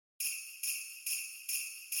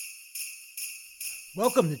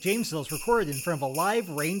Welcome to Jaymesville's recorded in front of a live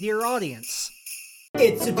reindeer audience.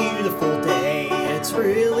 It's a beautiful day, it's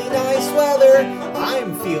really nice weather.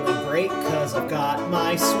 I'm feeling great cause I've got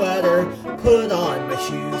my sweater. Put on my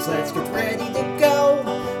shoes, let's get ready to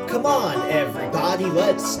go. Come on everybody,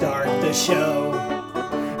 let's start the show.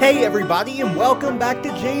 Hey everybody, and welcome back to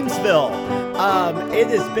Jaymesville. It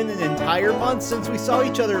has been an entire month since we saw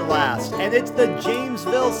each other last, and it's the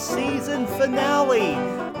Jaymesville season finale.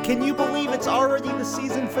 Can you believe it's already the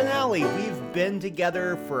season finale? We've been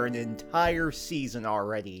together for an entire season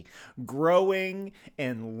already, growing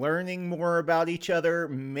and learning more about each other,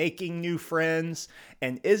 making new friends.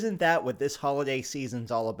 And isn't that what this holiday season's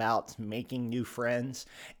all about? Making new friends.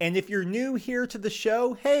 And if you're new here to the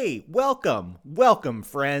show, hey, welcome,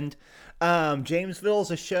 friend. Jaymesville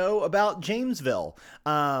is a show about Jaymesville,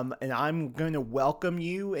 and I'm going to welcome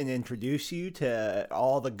you and introduce you to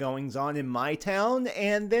all the goings on in my town,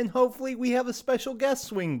 and then hopefully we have a special guest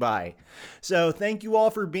swing by. So thank you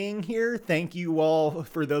all for being here. Thank you all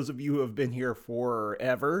for those of you who have been here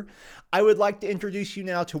forever. I would like to introduce you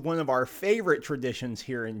now to one of our favorite traditions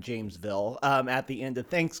here in Jaymesville. At the end of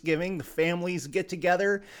Thanksgiving, the families get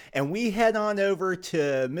together and we head on over to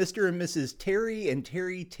Mr. and Mrs. Terry and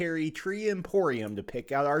Terry Treeporium to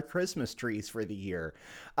pick out our Christmas trees for the year.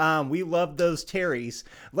 We love those Terrys.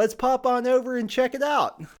 Let's pop on over and check it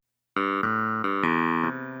out.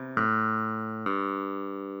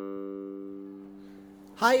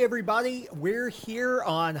 Hi everybody, we're here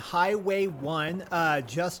on Highway 1,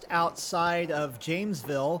 just outside of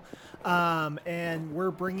Jaymesville, and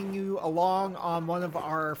we're bringing you along on one of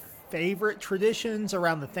our favorite traditions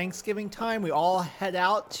around the Thanksgiving time. We all head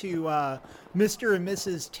out to Mr. and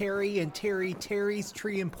Mrs. Terry and Terry's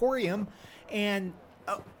Treeporium, and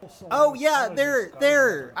oh yeah,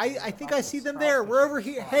 there. I think I see them there. We're over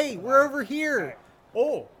here. Hey, we're over here.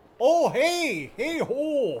 Hey,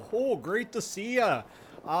 great to see ya.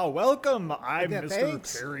 Welcome. I'm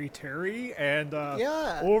Mr. Terry, and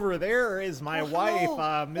over there is my wife,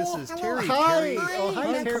 Mrs. Terry. Hi.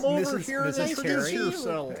 Hi, Come over here and Mrs. introduce Terry.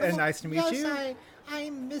 yourself. And nice to meet you.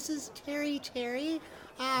 I'm Mrs. Terry.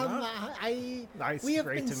 We have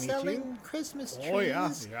Great been to meet selling you. Christmas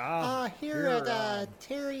trees Here, here at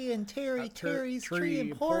Terry and Terry's Tree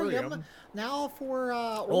Emporium. Emporium. Now for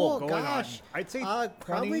I'd say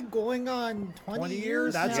probably going on 20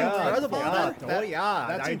 years. That's now. incredible. That's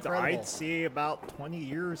incredible. I'd say about 20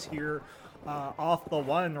 years here, off the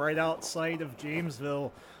one right outside of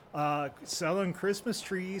Jaymesville, selling Christmas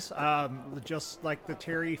trees, just like the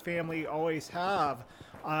Terry family always have.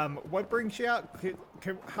 What brings you out?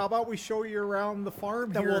 How about we show you around the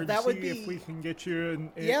farm here and see if we can get you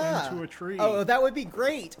into a tree? Oh, that would be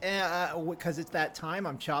great. Because it's that time.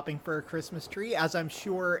 I'm shopping for a Christmas tree, as I'm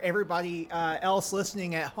sure everybody else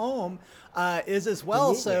listening at home is as well.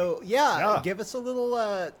 Absolutely. So, give us a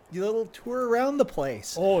little tour around the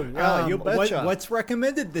place. Oh, yeah, you betcha. What's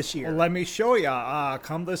recommended this year? Well, let me show you.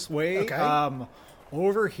 Come this way. Okay.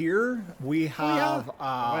 Over here, we have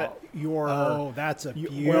your... Oh, that's a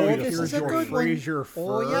beautiful... Well, this is a your good one. Fraser fir.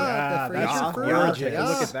 Oh, yeah, the that's Fraser fir. gorgeous. Yeah.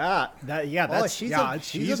 Look at that.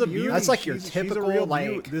 She's a beauty. That's like your She's a typical real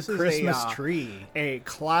this Christmas is tree. A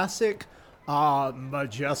classic,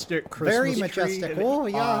 majestic Christmas Very tree. majestic. Oh,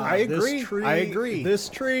 yeah. I agree. This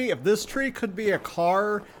tree, if this tree could be a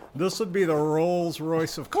car, this would be the Rolls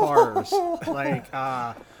Royce of cars.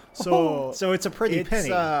 So it's a pretty penny.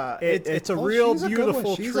 It's a real she's a good beautiful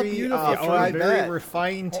one. tree. She's a beautiful tree. Very bet.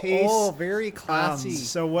 refined taste. Oh, very classy.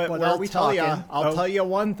 So what But are we talking? I'll tell you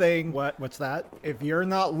one thing. What's that? If you're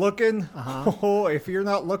not looking,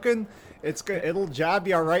 it'll jab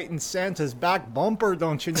you right in Santa's back bumper,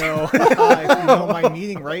 don't you know? If you know my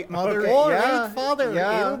meaning, right, Mother? All yeah, right, Father.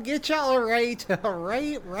 yeah. It'll get you all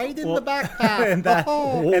right, right in the back path. And that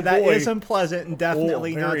boy. is unpleasant and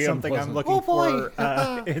definitely not very something I'm unpleasant. looking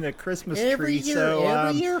Oh, for in a Christmas every tree. year, So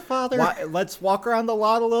every year, Father. let's walk around the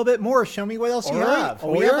lot a little bit more. Show me what else you have.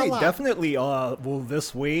 We have a lot. Definitely. Well,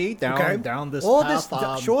 this way down this Oh,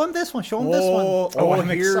 path. show him this one. Show him this one. Oh, I'm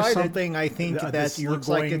here's excited. something I think This that you're looks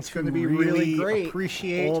like going it's going to to be really really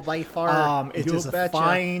appreciate. Oh, by far. It You'll is a betcha.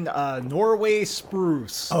 fine Norway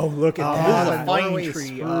spruce. Oh, look at This is that. a fine Norway tree.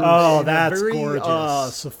 spruce. Oh, that's a very,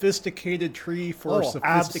 gorgeous. sophisticated tree for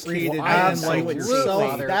sophisticated men absolutely. like Absolutely.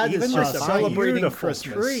 yourself. Father. That Even is just just a celebrating beautiful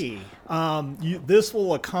Christmas. tree. This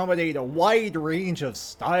will accommodate a wide range of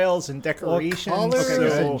styles and decorations. colors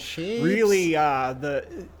so and shapes. really, the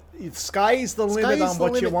sky's the limit Sky's on the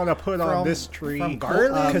what you limit. want to put on From- this tree. from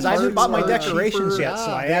garlands Because I haven't bought my Parts are decorations cheaper, yet,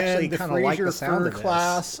 so I actually and the kind of like the Fraser sound fir of this.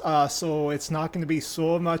 class, so it's not going to be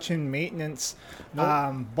so much in maintenance.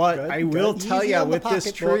 But Good, I will good. tell Easy you, on the with this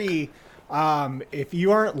pocketbook. tree, If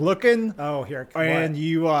you aren't looking, Oh, here. and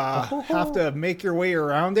you have to make your way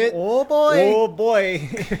around it, Oh boy. oh boy,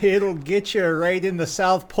 it'll get you right in the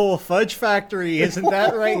South Pole Fudge Factory. Isn't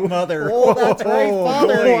that right, Mother? Oh, that's right,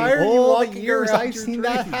 Father. boy. Why are you All the walking years around I've your seen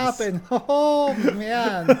that trees? happen. Oh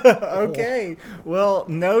man. Okay, well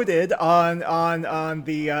noted on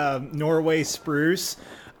the Norway spruce.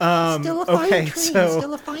 Still a fine okay, tree, so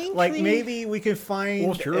still a fine like tree. maybe we could find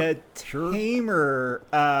Oh, sure, a tamer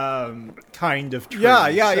kind of tree. Yeah,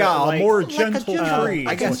 So, a like- more like a gentle gentle- tree.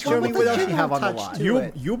 I guess, One Joey, with what a else you gentle have on the touch lot? to You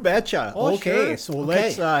it. you betcha. Oh, okay, sure. so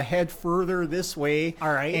Okay. let's head further this way.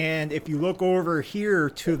 All right. And if you look over here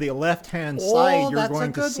to the left-hand Oh, side, you're that's a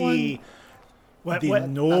going to good see What- the what-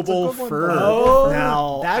 noble that's a good one, fir. though. Oh,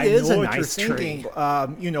 Now that I is know a what you're nice tree. thinking.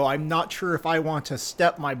 I'm not sure if I want to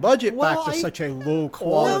step my budget Well, back to I- such a low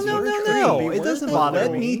quality. no, tree. no, It doesn't worth it. bother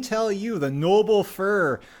Let me. Let me tell you, the noble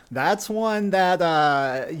fir. That's one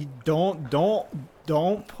that you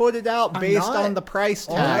don't put it out based not- on the price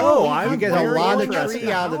Oh, tag. no, you I'm get a very lot of interested.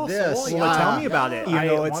 tree out of Oh, this. so, Well, tell me about it. You I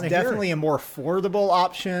know, it's wanna hear definitely it. a more affordable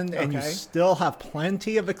option, and you Okay. still have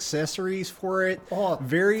plenty of accessories for it. Oh,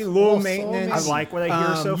 Very low so maintenance. many. I like what I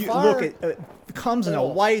hear so far. Look, it comes in a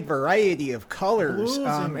wide variety of colors, Blues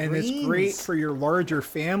and and it's great greens. for your larger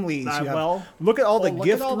families. You have- well, look at all the look at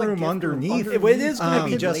gift all the room gift room underneath. underneath. It is Um, going to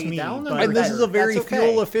be could just lay me, down but- under and this there. is a very That's okay.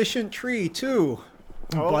 fuel efficient tree too.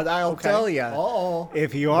 But I'll okay. tell you, Uh-oh.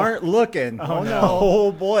 if you aren't looking,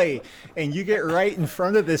 oh boy, and you get right in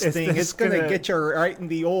front of this thing, this it's gonna gonna- get you right in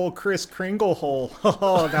the old Kris Kringle hole.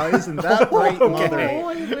 Oh, now isn't that right, Mother? Oh,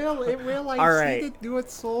 it will. I've All seen right. it do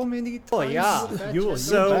it so many times. Oh yeah, You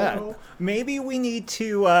so bet. maybe we need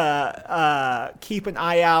to keep an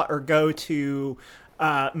eye out or go to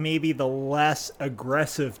maybe the less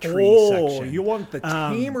aggressive tree section. you want the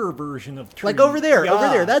tamer version of tree. Like over there, over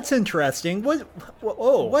Yeah. there. That's interesting.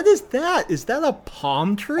 What is that? Is that a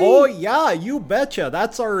palm tree? Oh, yeah, you betcha.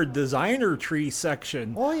 That's our designer tree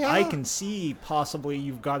section. Oh, yeah. I can see possibly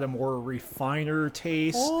you've got a more refiner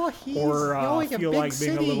taste, Oh, he's or going a feel big like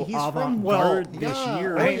being a city. little He's from- avant-garde this yeah,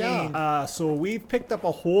 year. oh, I yeah. mean, so we've picked up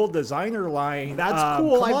a whole designer line. That's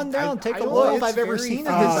cool. Come I- on down, I- take I a don't look. know If if I've ever very seen a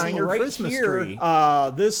fancy. designer Right Christmas here, tree.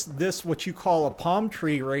 This what you call a palm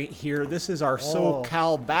tree right here. This is our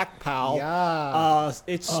SoCal backpal. Yeah.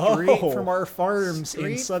 It's straight Oh. from our farms in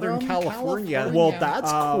Straight Southern from California. California. Well,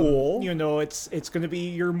 that's cool. You know, it's going to be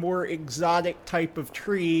your more exotic type of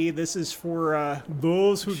tree. This is for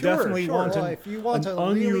those who Sure, definitely sure. want Well, an, if you want an to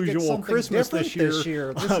really get unusual something Christmas different this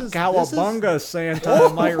year. this is- Cowabunga Santa,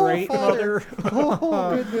 am I right, Father. Mother?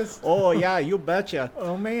 Oh, goodness. Oh yeah, you betcha.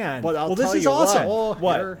 Oh man. But I'll Well, tell this is you awesome. What, Oh,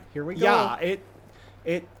 what? here we go. Yeah,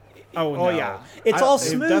 it. Oh, Oh no. yeah, it's I- all it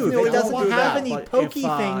smooth. definitely It doesn't don't do have that, any but pokey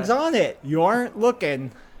if, things on it. You aren't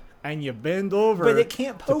looking, and you bend over, But it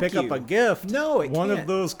can't to poke pick up you. a gift. No, it One can't. of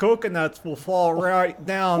those coconuts will fall right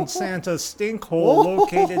down Santa's stink hole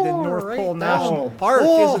located in North right Pole down. National Park.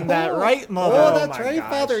 Oh, Isn't that oh. right, Mother? Oh, that's my right, gosh.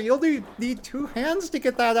 Father. You'll need two hands to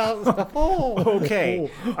get that out. Oh. Okay.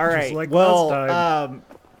 All right. like well, last time.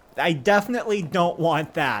 I definitely don't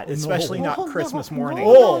want that, especially No, not no, Christmas no, morning.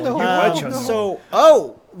 no, no, you no, betcha. no.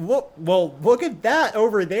 So, look at that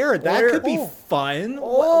over there. That Where- could be oh. fun.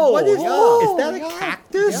 Oh, what is yeah. Is that a Yeah.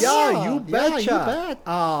 cactus? Yeah, you you betcha.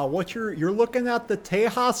 bet. What you're looking at the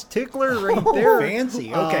Tejas tickler right there.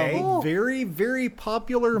 Fancy, okay. Very, very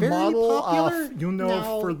popular Very model. popular. You know,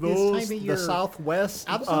 Now, for this time those of the year. Southwest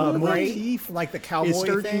Absolutely. motif, Like the is cowboy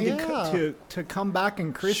starting thing. to come back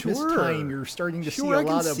in Christmas Sure. time. You're starting to see Sure, a I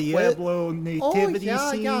can lot of see it. Pueblo nativity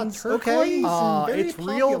yeah, scenes. turquoise and very It's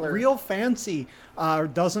popular. real fancy.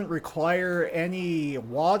 Doesn't require any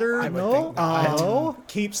water. I would think not. No.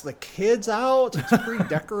 Keeps the kids out. It's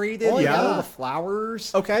pre-decorated. Oh, You got yeah. all the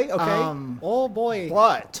flowers. Okay. Um, Oh boy.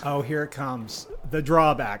 But here it comes. The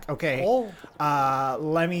drawback. Okay. Oh.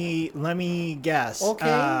 Let me guess.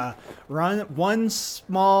 Okay. Run one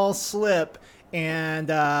small slip, and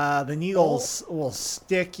the needles will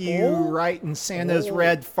stick you right in Santa's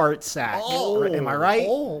red fart sack. Am I right?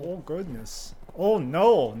 Oh. Goodness. Oh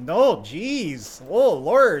no, jeez. Oh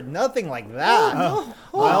Lord, nothing like that. no.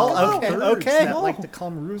 Well, Oh, okay, birds okay. that Like to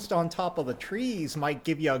come roost on top of the trees might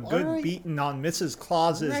give you a good right. beating on Mrs.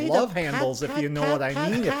 Claus's Right, love a pat, handles, if pat, you know pat, what I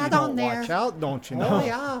pat, mean. If you pat don't on there. watch out, don't you know? Oh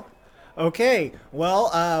yeah. Okay, well,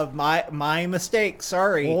 my mistake.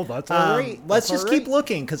 Sorry. Oh, that's all right. Let's That's just all keep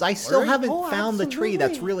looking because I still All right. haven't Oh, found the tree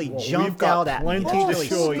that's absolutely. really Well, we've jumped got out at me. plenty That's to really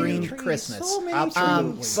show you. screamed Trees, Christmas. so many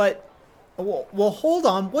Um, trees. but Well, hold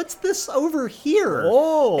on. What's this over here?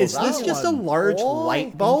 Oh, is that this just a one. large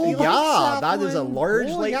light bulb? Yeah, that is a large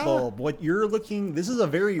light yeah. bulb. What you're looking, this is a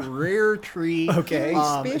very rare tree. Okay. It's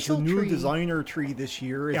a Special new tree. designer tree this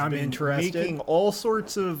year. It's I'm been interested. making all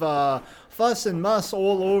sorts of fuss and muss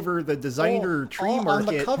all over the designer tree on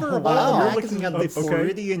market. the cover of Wow, the you're looking at the magazine. Okay.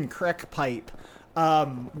 Floridian Creek pipe,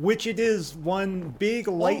 which it is one big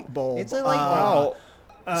light bulb. it's a light bulb.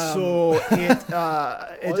 So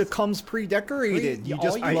it comes pre-decorated. You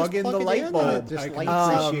just plug in the light bulb. I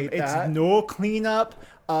can It's that. no cleanup.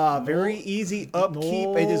 Very easy upkeep.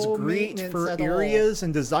 no It is great maintenance for at all. areas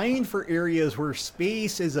and designed for areas where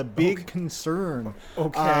space is a big concern.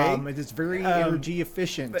 Okay. It is very energy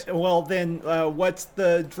efficient. Well, then, what's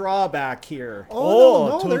the drawback here?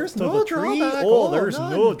 Oh, there's to no the tree? drawback. Oh, there's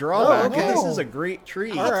none. no drawback. Oh, okay. This is a great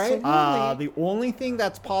tree. All right. The only thing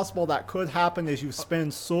that's possible that could happen is you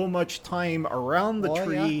spend so much time around the Oh, yeah,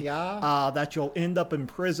 tree yeah. that you'll end up in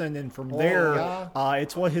prison, and from there, yeah.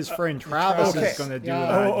 it's what his friend Travis okay. is going to do.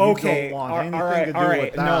 Yeah. that. Oh, You okay. don't want All anything right. to do All right.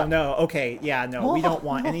 with that. No. Okay. Yeah. No. We don't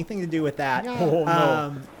want anything to do with that. Oh,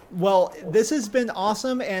 no. Well, this has been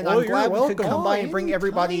awesome, and I'm you're glad we could welcome. come by and bring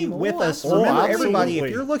everybody anytime. with us. Oh, Remember, everybody, absolutely.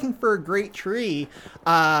 if you're looking for a great tree,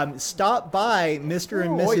 stop by Mr.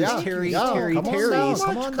 and Mrs. yeah. Terry Yeah, Terry's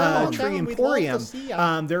come on down. Tree We'd love to Emporium. see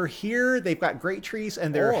ya. They're here. They've got great trees,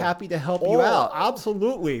 and they're happy to help you Oh, out.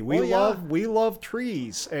 Absolutely, we yeah. love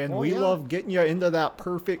trees, and we yeah. love getting you into that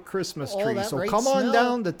perfect Christmas tree. that So right come on smell.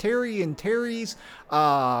 down to Terry and Terry's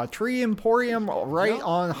Tree Emporium right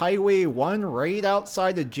on Highway 1, right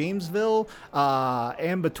outside of Jaymesville,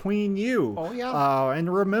 and between you. Oh, yeah.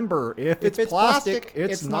 And remember, if it's plastic,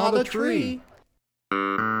 it's not a tree.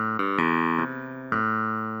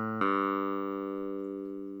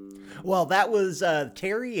 Well, that was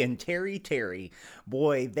Terry and Terry.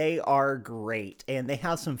 Boy, they are great, and they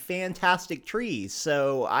have some fantastic trees.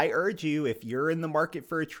 So I urge you, if you're in the market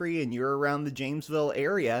for a tree and you're around the Jaymesville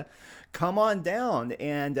area, come on down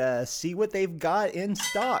and see what they've got in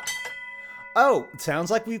stock. Oh, it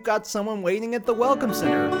sounds like we've got someone waiting at the Welcome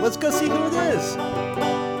Center. Let's go see who it is.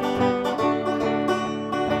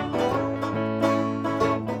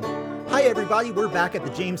 Hi, everybody. We're back at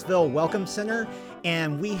the Jaymesville Welcome Center,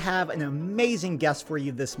 and we have an amazing guest for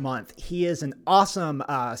you this month. He is an awesome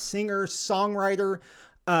singer, songwriter,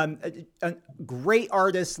 a great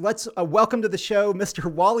artist. Let's welcome to the show,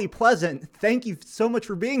 Mr. Wally Pleasant. Thank you so much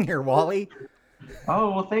for being here, Wally. Oh,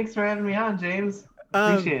 well, thanks for having me on, James.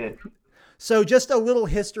 Appreciate it. So just a little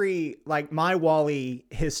history, like my Wally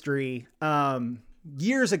history.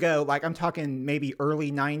 Years ago, like I'm talking maybe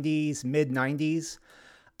early 90s, mid 90s,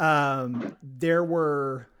 there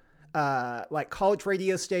were like college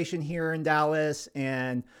radio station here in Dallas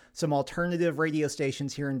and some alternative radio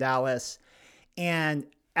stations here in Dallas. And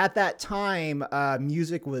at that time,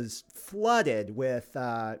 music was flooded with,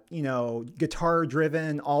 guitar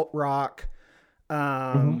driven alt rock,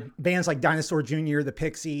 bands like Dinosaur Jr., the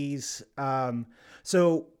Pixies.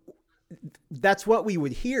 So that's what we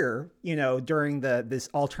would hear, during this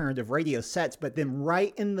alternative radio sets. But then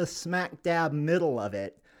right in the smack dab middle of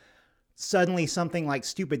it, suddenly something like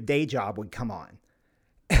Stupid Day Job would come on.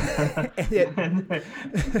 And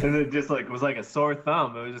it just was like a sore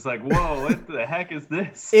thumb. It was just like, whoa, what the heck is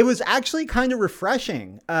this? It was actually kind of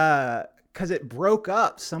refreshing because it broke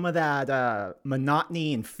up some of that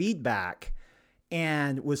monotony and feedback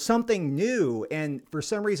and was something new, and for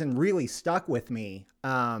some reason really stuck with me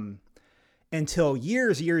until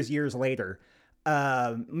years later,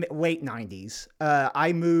 late 90s.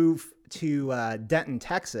 I moved to Denton,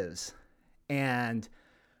 Texas, and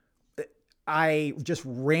I just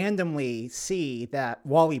randomly see that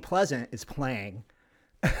Wally Pleasant is playing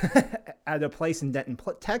at a place in Denton,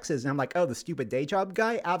 Texas. And I'm like, oh, the Stupid Day Job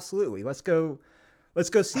guy? Absolutely. Let's go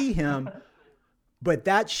see him. But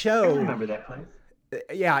that show, I remember that place.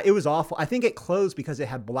 Yeah, it was awful. I think it closed because it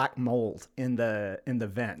had black mold in the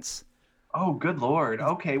vents. Oh, good Lord.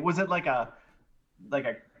 Okay. Was it like a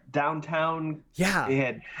downtown? Yeah. It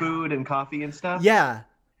had food and coffee and stuff? Yeah.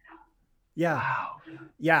 Wow.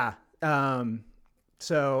 Yeah.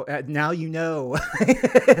 So now years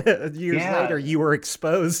later, you were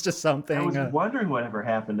exposed to something. I was wondering whatever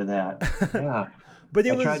happened to that. Yeah. But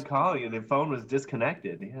I tried calling you. The phone was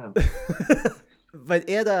disconnected. Yeah. But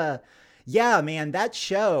yeah, man, that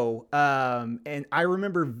show, and I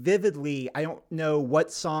remember vividly, I don't know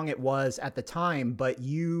what song it was at the time, but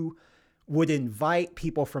you would invite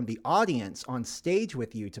people from the audience on stage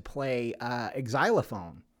with you to play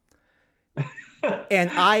xylophone. And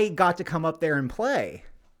I got to come up there and play.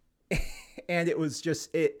 And it was just,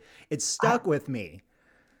 it stuck with me.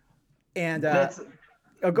 And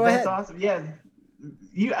Oh, go That's ahead. awesome. Yeah.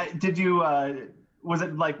 Did you was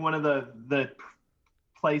it like one of the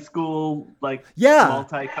play school like Yeah.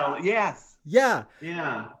 multicolored? Yes. Yeah.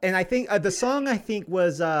 Yeah. And I think the song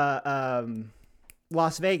was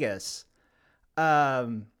Las Vegas.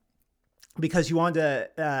 Because you wanted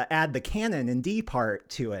to add the canon and D part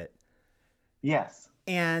to it. Yes.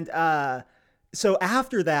 And so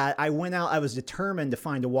after that, I went out. I was determined to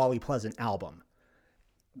find a Wally Pleasant album.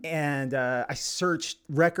 And I searched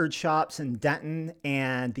record shops in Denton,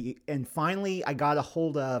 and finally I got a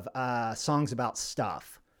hold of Songs About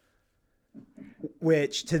Stuff,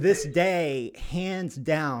 which to this day, hands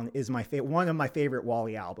down, is one of my favorite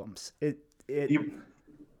Wally albums.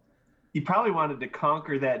 You probably wanted to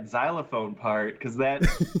conquer that xylophone part because that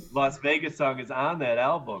Las Vegas song is on that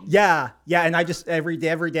album. Yeah, and I just every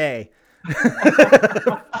day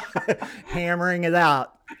hammering it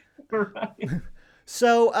out. Right.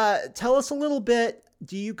 So tell us a little bit.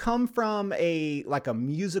 Do you come from a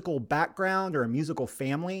musical background or a musical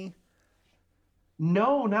family?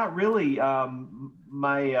 No, not really.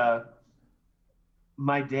 My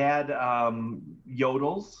dad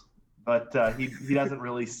yodels, but he doesn't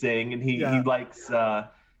really sing, and he likes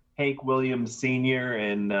Hank Williams Sr.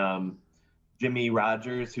 and Jimmy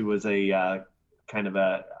Rogers, who was a kind of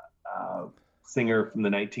a singer from the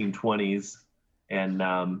 1920s, and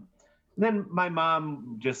then my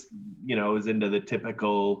mom just is into the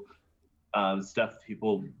typical stuff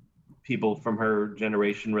people from her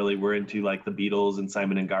generation really were into, like the Beatles and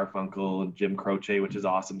Simon and Garfunkel and Jim Croce, which is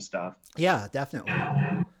awesome stuff. Yeah, definitely.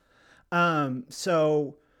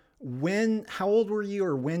 So how old were you,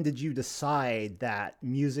 or when did you decide that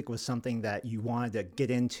music was something that you wanted to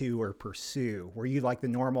get into or pursue? Were you like the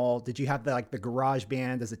normal, did you have the garage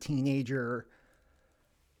band as a teenager?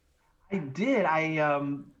 I did.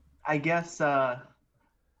 I guess, I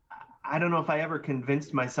don't know if I ever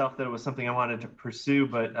convinced myself that it was something I wanted to pursue,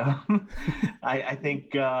 but I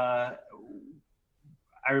think I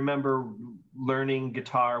remember learning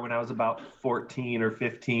guitar when I was about 14 or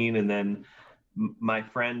 15, and then my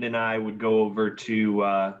friend and I would go over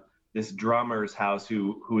to this drummer's house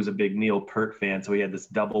who was a big Neil Peart fan. So he had this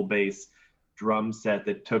double bass drum set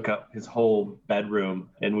that took up his whole bedroom,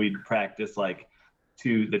 and we'd practice like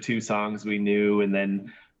the two songs we knew, and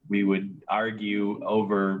then we would argue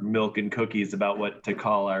over milk and cookies about what to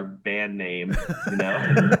call our band name. It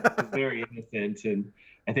was very innocent, and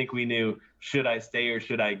I think we knew "Should I Stay or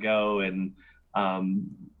Should I Go" and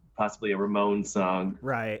possibly a Ramones song.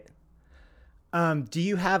 Right. Do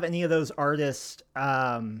you have any of those artists,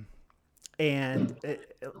 like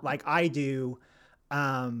I do,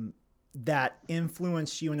 that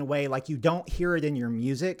influenced you in a way, like you don't hear it in your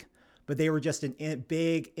music, but they were just a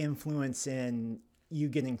big influence in you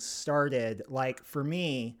getting started? Like for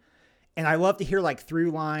me, and I love to hear like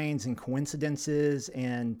through lines and coincidences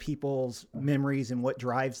and people's memories and what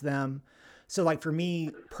drives them. So like for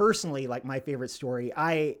me personally, like my favorite story,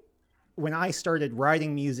 when I started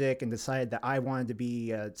writing music and decided that I wanted to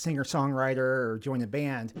be a singer-songwriter or join a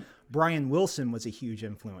band, Brian Wilson was a huge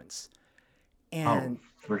influence. And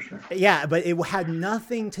for sure. Yeah, but it had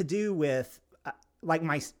nothing to do with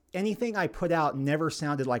anything I put out never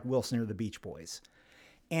sounded like Wilson or the Beach Boys.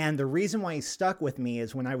 And the reason why he stuck with me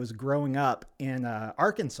is when I was growing up in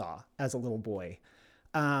Arkansas as a little boy,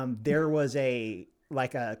 there was a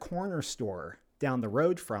corner store down the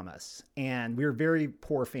road from us, and we were a very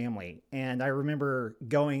poor family. And I remember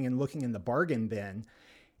going and looking in the bargain bin,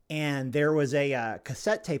 and there was a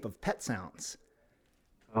cassette tape of Pet Sounds.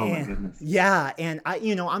 Oh my goodness. Yeah, and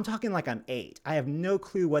I'm talking like I'm 8. I have no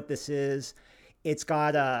clue what this is. It's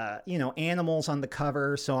got animals on the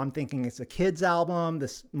cover, so I'm thinking it's a kid's album.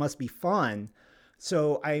 This must be fun.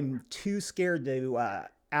 So I'm too scared to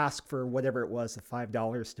ask for whatever it was, the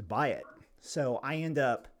 $5 to buy it. So I end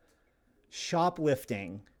up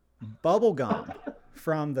shoplifting bubblegum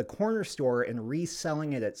from the corner store and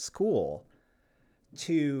reselling it at school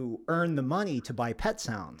to earn the money to buy Pet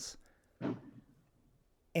Sounds.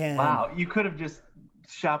 And wow, you could have just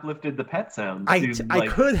shoplifted the Pet Sounds. I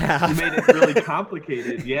could have. You made it really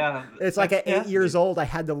complicated. Yeah. It's like at 8 years old, I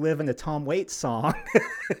had to live in a Tom Waits song.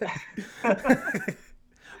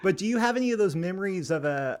 But do you have any of those memories of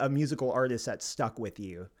a musical artist that stuck with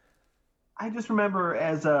you? I just remember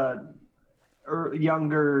as a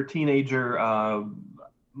younger teenager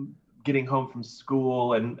getting home from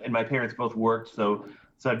school, and my parents both worked, so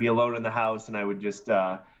I'd be alone in the house, and I would just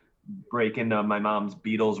break into my mom's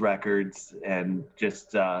Beatles records and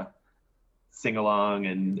just sing along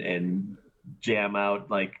and jam out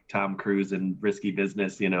like Tom Cruise and Risky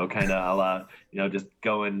Business, kind of a la, just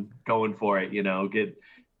going for it,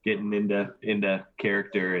 getting into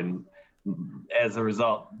character, and as a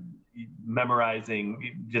result,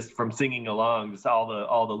 memorizing just from singing along, just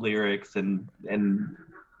all the lyrics, and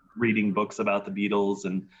reading books about the Beatles,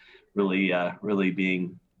 and really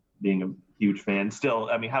being a huge fan. Still,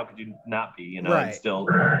 I mean, how could you not be? You know, Right. and still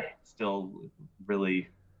really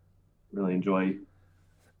enjoy.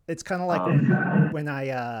 It's kind of like when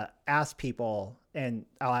I ask people, and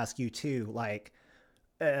I'll ask you too, like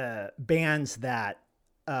bands that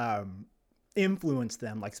influence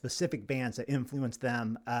them, like specific bands that influence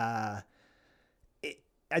them.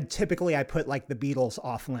 Typically, I put like the Beatles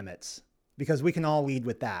off limits because we can all lead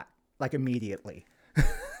with that, like immediately.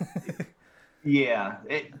 Yeah,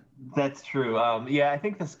 that's true. Yeah, I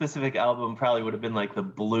think the specific album probably would have been like the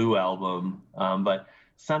Blue album, but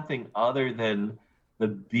something other than the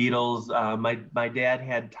Beatles. My dad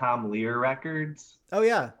had Tom Lear records. Oh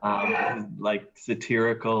yeah, like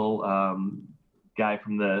satirical guy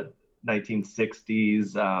from the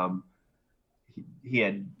 1960s. He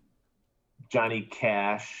had Johnny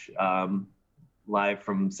Cash live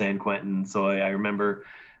from San Quentin. So I remember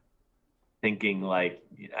thinking, like,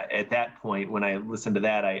 at that point when I listened to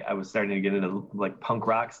that, I was starting to get into like punk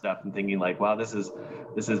rock stuff and thinking like, wow, this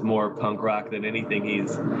is more punk rock than anything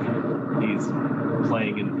he's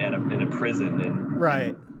playing in a prison, and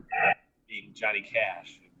right. being Johnny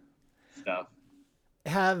Cash and stuff.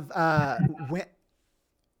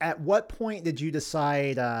 At what point did you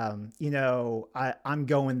decide, I'm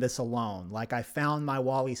going this alone? Like, I found my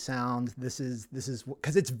Wally sound. This is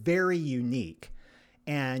because it's very unique,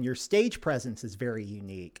 and your stage presence is very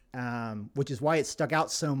unique, which is why it stuck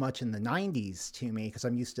out so much in the 90s to me, because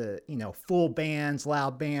I'm used to, full bands,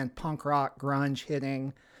 loud band, punk rock, grunge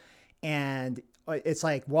hitting. And it's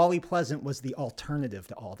like Wally Pleasant was the alternative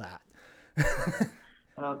to all that.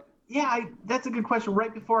 Yeah, that's a good question.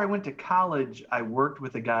 Right before I went to college, I worked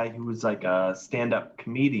with a guy who was like a stand-up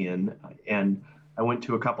comedian, and I went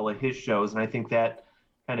to a couple of his shows, and I think that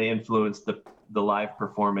kind of influenced the live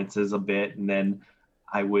performances a bit. And then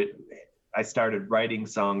I started writing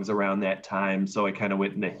songs around that time, so I kind of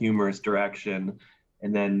went in a humorous direction.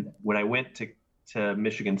 And then when I went to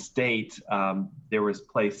Michigan State, there was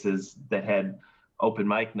places that had open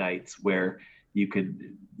mic nights where you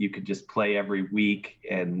could just play every week,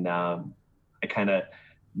 and I kind of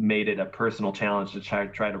made it a personal challenge to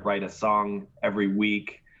try to write a song every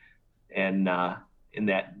week, and in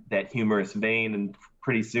that humorous vein, and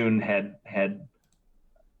pretty soon had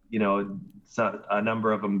a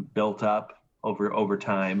number of them built up over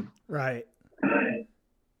time. Right.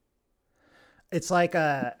 It's like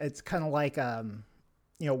it's kind of like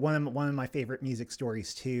one of my favorite music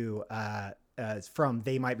stories too. Is from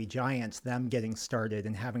They Might Be Giants, them getting started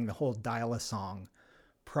and having the whole Dial-A-Song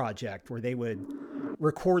project where they would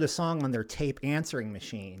record a song on their tape answering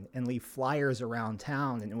machine and leave flyers around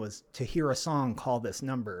town, and it was to hear a song, call this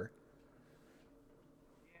number.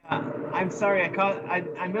 Yeah, I'm sorry,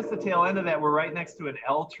 I missed the tail end of that. We're right next to an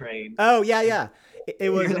L train. Oh yeah.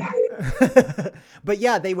 It was, but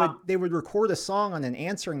yeah, they would record a song on an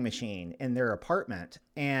answering machine in their apartment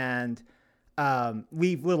and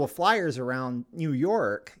leave little flyers around New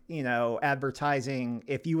York, advertising,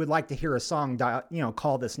 if you would like to hear a song,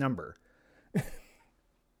 call this number.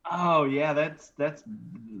 Oh yeah, that's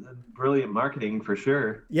brilliant marketing for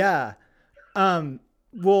sure. Yeah.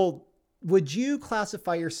 Well, would you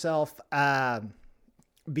classify yourself,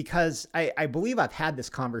 because I believe I've had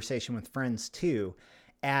this conversation with friends too,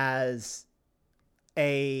 as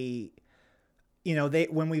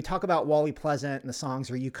when we talk about Wally Pleasant and the songs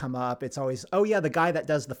where you come up, it's always, oh yeah, the guy that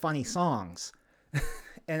does the funny songs.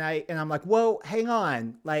 and I'm like, whoa, hang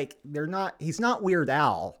on. Like, he's not Weird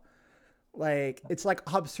Al. Like, it's like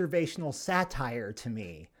observational satire to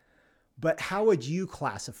me. But how would you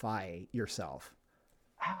classify yourself?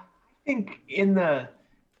 I think in the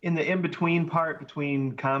in-between part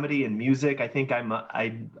between comedy and music, I think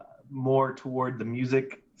I'm more toward the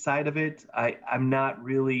music side of it. I'm not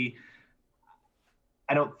really,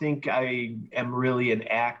 I don't think I am really an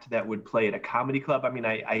act that would play at a comedy club. I mean,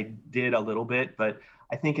 I did a little bit, but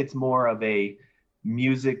I think it's more of a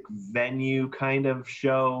music venue kind of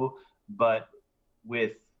show, but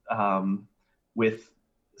with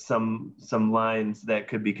some lines that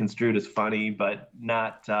could be construed as funny, but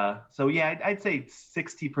not. So yeah, I'd say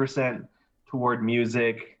 60% toward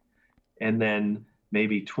music, and then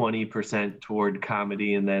maybe 20% toward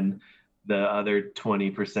comedy, and then the other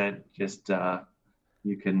 20% just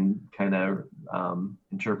you can kind of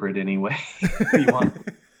interpret any way you want.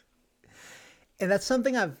 And that's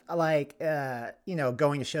something I've like,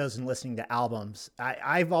 going to shows and listening to albums.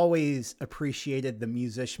 I've always appreciated the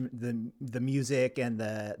the music and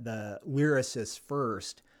the lyricist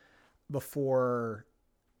first before,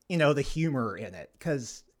 the humor in it.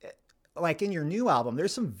 Cause like in your new album,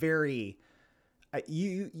 there's some very,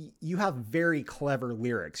 you have very clever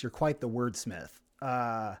lyrics. You're quite the wordsmith.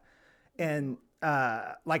 And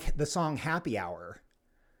like the song Happy Hour,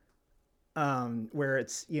 where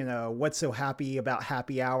it's, what's so happy about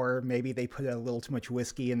happy hour? Maybe they put a little too much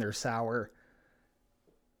whiskey in their sour.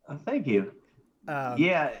 Thank you.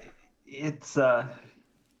 Yeah, it's I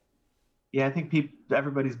think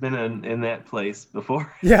everybody's been in that place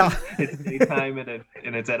before. Yeah. It's daytime and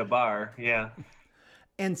it's at a bar. Yeah.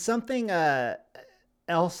 And something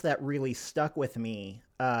else that really stuck with me,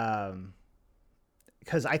 because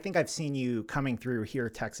I think I've seen you coming through here,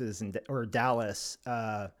 Texas or Dallas,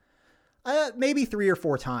 maybe 3 or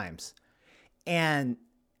 4 times. And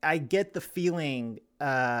I get the feeling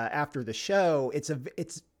after the show, it's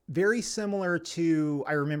very similar to,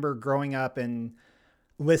 I remember growing up and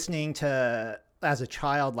listening to, as a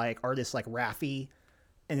child, like artists like Raffi,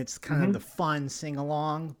 and it's kind of the fun sing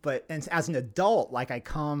along. But as an adult, like I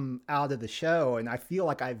come out of the show and I feel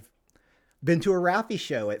like I've been to a Raffi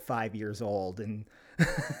show at 5 years old. And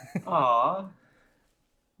Aw,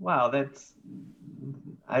 wow,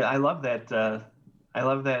 I love that. I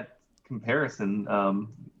love that comparison.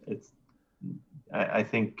 I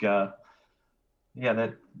think,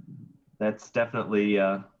 that's definitely.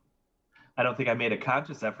 I don't think I made a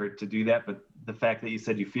conscious effort to do that, but the fact that you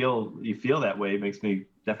said you feel that way makes me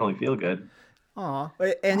definitely feel good. Aw,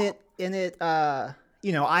 and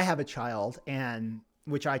I have a child, and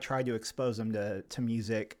which I try to expose them to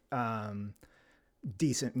music,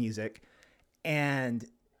 decent music, and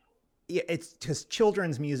it's just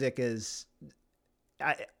children's music is,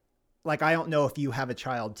 I don't know if you have a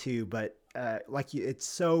child too, but it's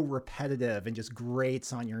so repetitive and just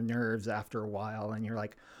grates on your nerves after a while, and you're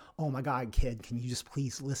like, oh my God, kid, can you just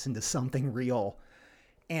please listen to something real?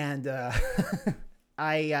 And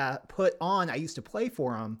I used to play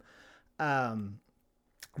for him.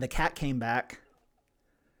 The Cat Came Back.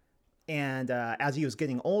 And as he was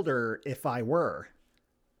getting older, If I Were.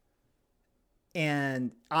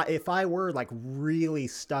 And If I Were, like, really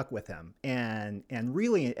stuck with him. And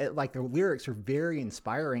really, like, the lyrics are very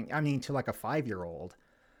inspiring. I mean, to like a 5-year-old.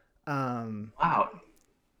 Wow.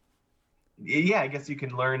 Yeah, I guess you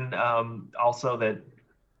can learn also that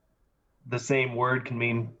the same word can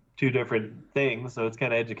mean 2 different things, so it's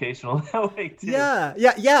kind of educational that way too. Yeah.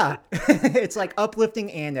 It's like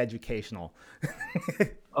uplifting and educational.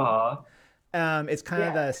 It's kind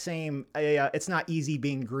of the same. It's not easy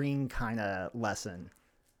being green kind of lesson.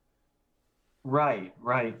 Right.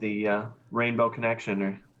 The rainbow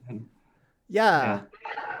connection, Yeah.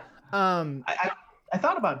 I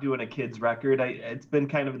thought about doing a kids record. It's been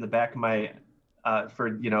kind of in the back of my for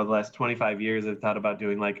the last 25 years. I've thought about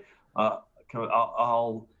doing like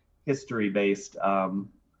all history based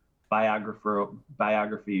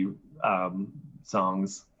biography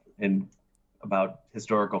songs and about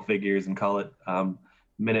historical figures, and call it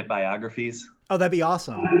minute biographies. Oh, that'd be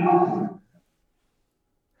awesome.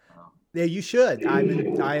 Yeah, you should.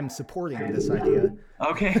 I am supporting this idea.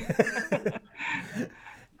 Okay.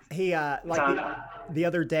 He the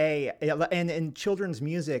other day, and in children's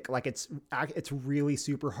music, like it's really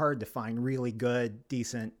super hard to find really good,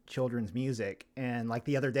 decent children's music. And like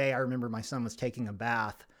the other day, I remember my son was taking a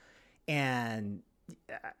bath, and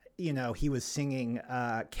he was singing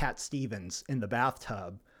Cat Stevens in the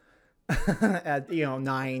bathtub at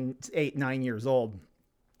 9 years old,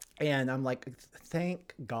 and I'm like,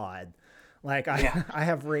 thank God, like I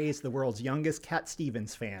have raised the world's youngest Cat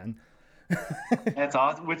Stevens fan. That's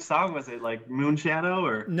awesome. Which song was it? Like Moonshadow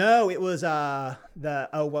or? No, it was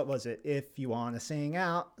what was it? If you want to sing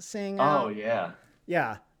out. Oh yeah.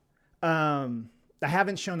 Yeah. I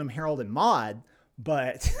haven't shown him Harold and Maude,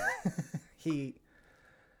 but he.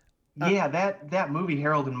 That movie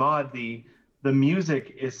Harold and Maude, the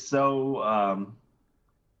music is so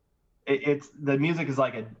the music is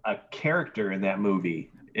like a character in that movie.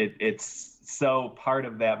 It's so part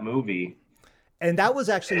of that movie. And that was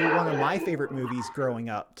actually one of my favorite movies growing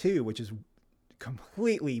up too, which is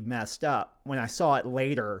completely messed up when I saw it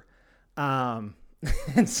later, and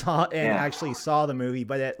actually saw the movie.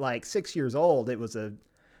 But at like 6 years old, it was a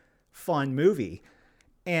fun movie,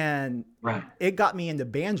 and it got me into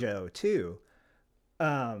banjo too,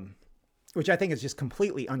 which I think is just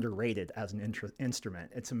completely underrated as an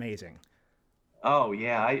instrument. It's amazing. Oh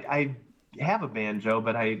yeah, I have a banjo,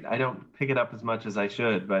 but I don't pick it up as much as I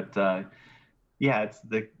should. But yeah, it's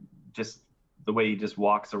the way he just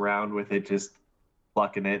walks around with it, just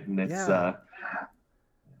plucking it, and it's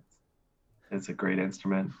a great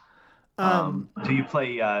instrument. Do you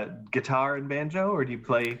play guitar and banjo, or do you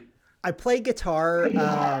play? I play guitar.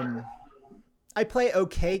 I play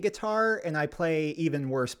okay guitar, and I play even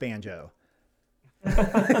worse banjo.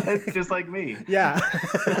 Just like me. Yeah.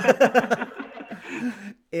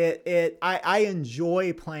 I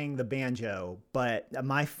enjoy playing the banjo, but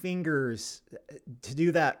my fingers, to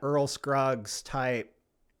do that Earl Scruggs type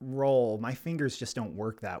roll, my fingers just don't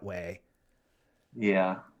work that way.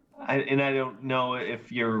 Yeah. I don't know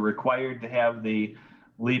if you're required to have the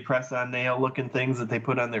Lee press-on nail looking things that they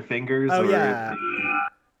put on their fingers. Oh, or yeah.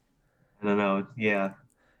 I don't know. Yeah.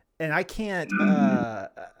 And I can't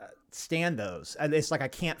stand those. It's like I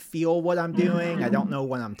can't feel what I'm doing. I don't know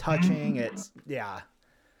what I'm touching. It's, yeah.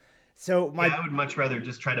 So I would much rather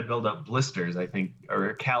just try to build up blisters, I think,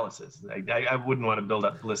 or calluses. I wouldn't want to build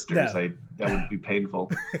up blisters. No. That would be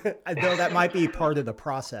painful. I know that might be part of the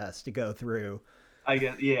process to go through. I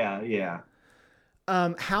guess, yeah.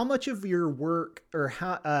 How much of your work, or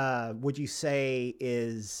how would you say,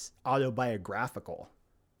 is autobiographical?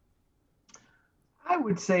 I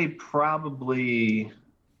would say probably.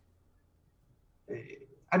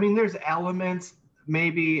 I mean, there's elements,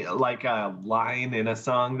 maybe like a line in a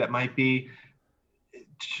song that might be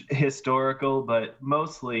historical, but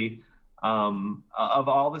mostly of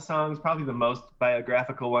all the songs, probably the most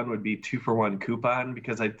biographical one would be 2-for-1 Coupon,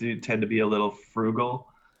 because I do tend to be a little frugal.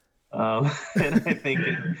 And I think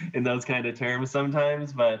in those kind of terms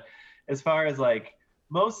sometimes, but as far as like,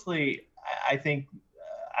 mostly I think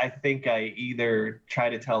I either try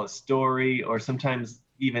to tell a story or sometimes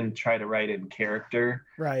even try to write in character.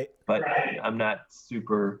 Right. But I'm not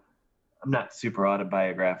super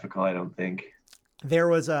autobiographical, I don't think. There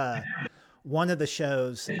was one of the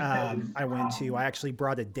shows I went to, I actually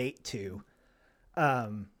brought a date to.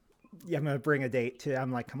 I'm going to bring a date to.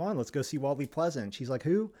 I'm like, come on, let's go see Wally Pleasant. She's like,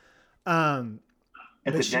 who? At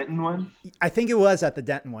the Denton one? I think it was at the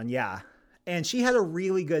Denton one, yeah. And she had a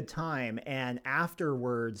really good time. And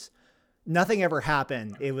afterwards, nothing ever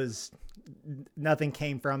happened. Nothing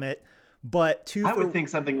came from it. But I would think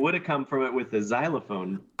something would have come from it with the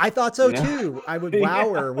xylophone. I thought so too. I would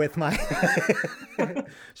wow her with my.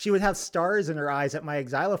 She would have stars in her eyes at my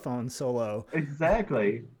xylophone solo.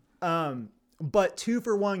 Exactly. But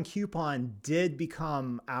 2-for-1 Coupon did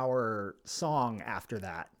become our song after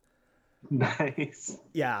that. Nice.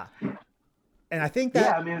 Yeah. And I think that.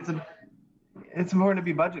 Yeah, I mean, it's important to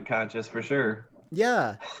be budget conscious for sure.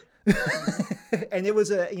 Yeah. And it was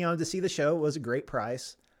to see the show was a great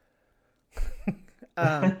price.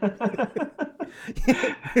 It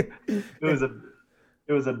was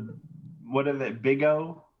a what are they? Big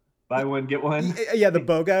O? Buy one, get one? Yeah, the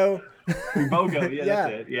BOGO. BOGO, yeah,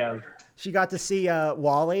 that's it. Yeah. She got to see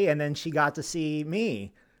Wally, and then she got to see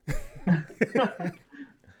me.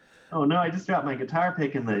 Oh no, I just dropped my guitar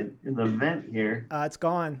pick in the vent here. It's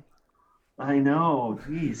gone. I know,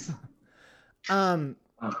 jeez.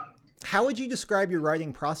 How would you describe your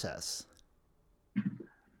writing process?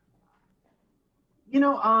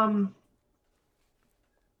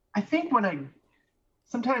 I think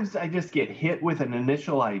sometimes I just get hit with an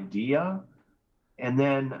initial idea, and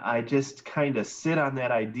then I just kind of sit on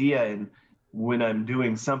that idea, and when I'm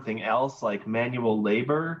doing something else like manual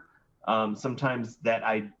labor, sometimes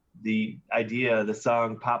the idea, the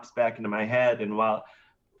song pops back into my head, and while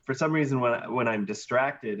for some reason when I'm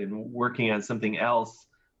distracted and working on something else,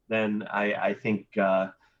 then I think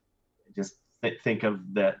just think of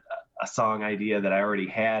that a song idea that I already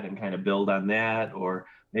had and kind of build on that, or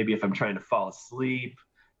maybe if I'm trying to fall asleep,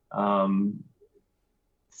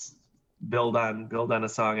 build on a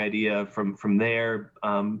song idea from there.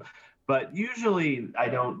 But usually I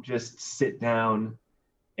don't just sit down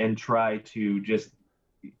and try to just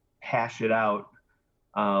hash it out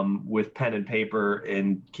with pen and paper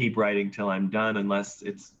and keep writing till I'm done, unless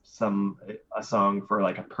it's a song for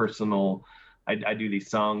like a personal. I do these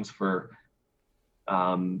songs for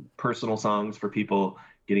personal songs for people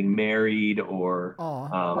getting married or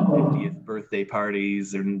 50th birthday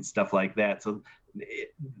parties and stuff like that. So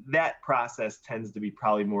that process tends to be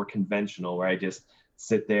probably more conventional, where I just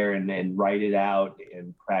sit there and write it out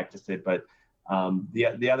and practice it. But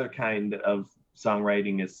the other kind of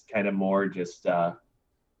songwriting is kind of more just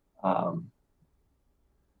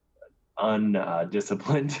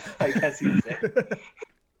undisciplined, I guess you'd say.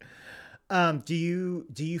 Do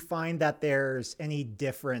you find that there's any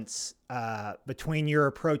difference between your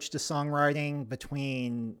approach to songwriting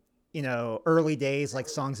between early days, like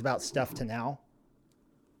songs about stuff, to now?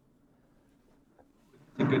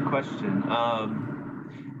 It's a good question.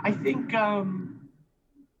 I think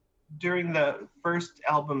during the first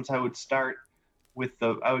albums, I would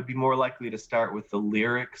be more likely to start with the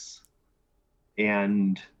lyrics.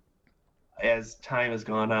 And as time has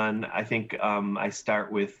gone on, I think I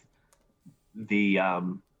start with the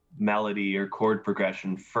melody or chord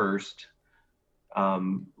progression first,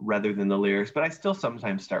 rather than the lyrics. But I still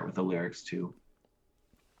sometimes start with the lyrics too.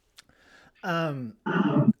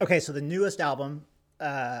 Okay, so the newest album,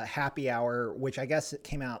 Happy Hour, which I guess it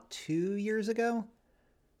came out 2 years ago.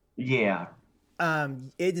 Yeah.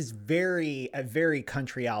 It is a very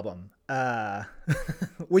country album,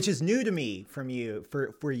 which is new to me for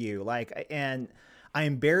you. Like, and I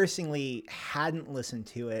embarrassingly hadn't listened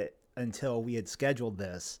to it until we had scheduled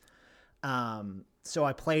this. So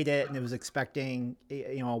I played it and it was expecting,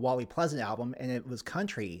 a Wally Pleasant album, and it was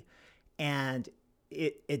country, and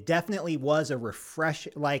it definitely was a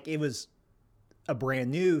like it was a brand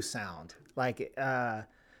new sound, like,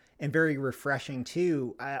 and very refreshing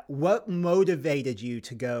too. What motivated you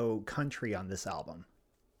to go country on this album?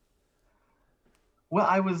 Well,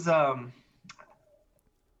 I was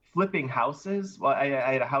flipping houses. Well, I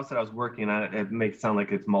had a house that I was working on. It makes it sound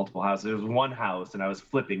like it's multiple houses. It was one house, and I was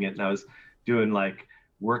flipping it, and I was doing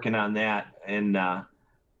working on that, and I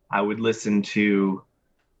would listen to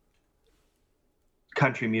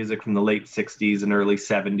country music from the late 60s and early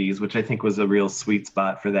 70s, which I think was a real sweet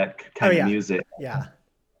spot for that kind of music. Yeah.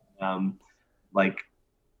 Like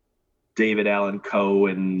David Allan Coe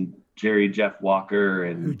and Jerry Jeff Walker,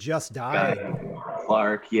 and who just died,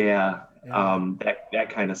 Clark. Yeah. That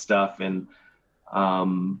kind of stuff. And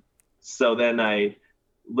so then I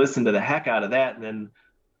listened to the heck out of that, and then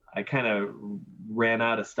I kind of ran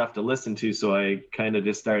out of stuff to listen to, so I kind of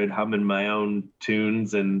just started humming my own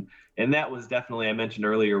tunes, and that was definitely, I mentioned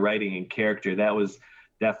earlier, writing in character. That was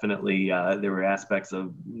definitely, there were aspects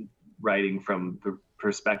of writing from the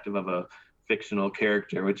perspective of a fictional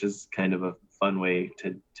character, which is kind of a fun way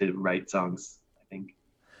to write songs, I think.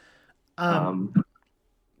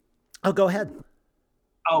 Oh, go ahead.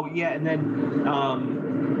 Oh yeah, and then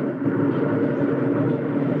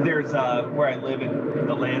there's where I live in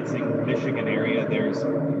the Lansing, Michigan area. There's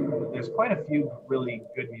quite a few really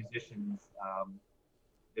good musicians.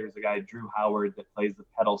 There's a guy, Drew Howard, that plays the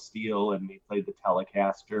pedal steel, and he played the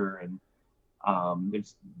Telecaster, and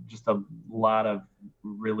there's just a lot of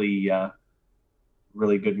really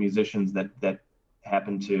good musicians that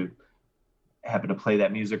happen to play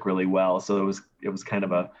that music really well. So it was kind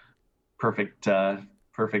of a perfect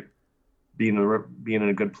being in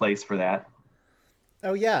a good place for that.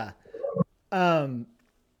 Oh yeah.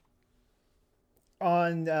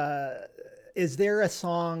 Is there a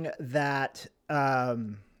song that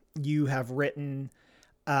you have written?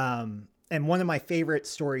 And one of my favorite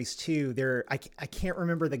stories too, I can't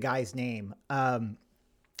remember the guy's name.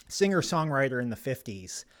 Singer-songwriter in the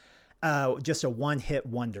 50s, just a one-hit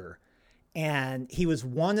wonder. And he was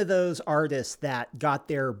one of those artists that got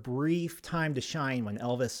their brief time to shine when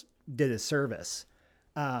Elvis did his service.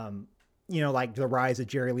 Like the rise of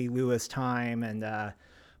Jerry Lee Lewis time. And,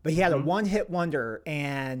 but he had a one-hit wonder,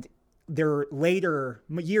 and years later,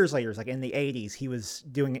 like in the 80s, he was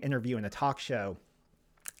doing an interview in a talk show,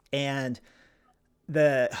 and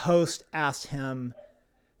the host asked him,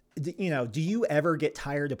 do you ever get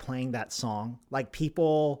tired of playing that song? Like,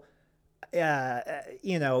 people,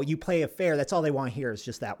 you play a fair, that's all they want to hear is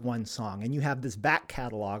just that one song, and you have this back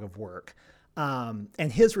catalog of work. And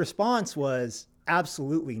his response was,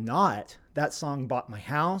 absolutely not. That song bought my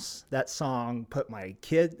house. That song put my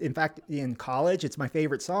kid, in fact, in college, it's my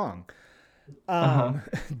favorite song.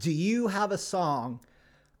 Do you have a song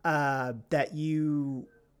that you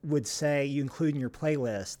would say you include in your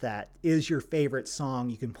playlist that is your favorite song?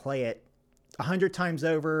 You can play it 100 times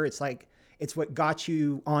over. It's like, it's what got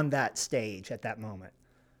you on that stage at that moment.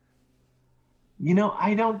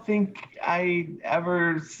 I don't think I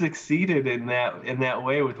ever succeeded in that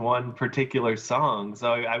way with one particular song.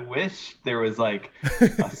 So I wish there was like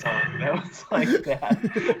a song that was like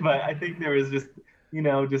that. But I think there was just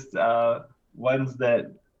ones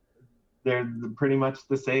that they're pretty much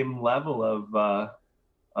the same level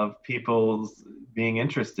of people's being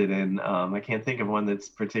interested in. I can't think of one that's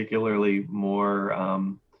particularly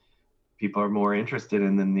more people are more interested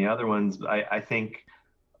in than the other ones. I think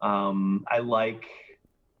I like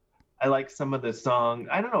some of the songs.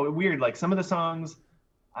 I don't know, weird. Like some of the songs,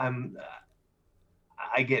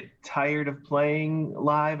 I get tired of playing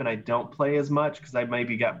live, and I don't play as much because I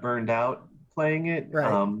maybe got burned out playing it.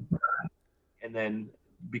 Right. And then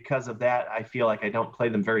because of that, I feel like I don't play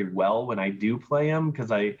them very well when I do play them,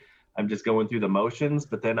 because I'm just going through the motions.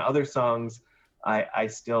 But then other songs, I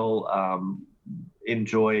still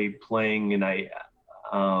enjoy playing, and I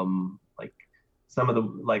like some of the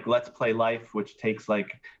like Let's Play Life, which takes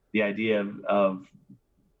like the idea of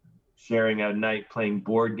sharing a night playing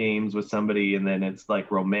board games with somebody, and then it's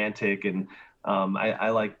like romantic, and I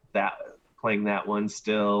like that, playing that one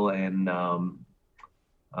still, and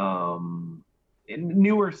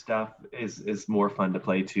newer stuff is more fun to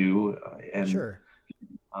play too, and Sure.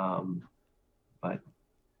 but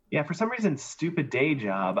yeah, for some reason, Stupid Day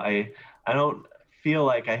Job, I don't feel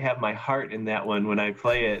like I have my heart in that one when I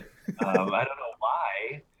play it. I don't know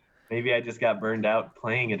why. Maybe I just got burned out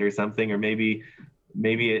playing it or something, or maybe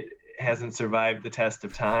it hasn't survived the test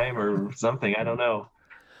of time or something. I don't know.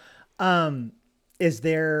 Is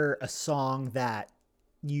there a song that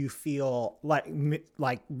you feel like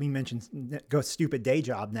we mentioned, go Stupid Day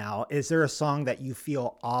Job now? Is there a song that you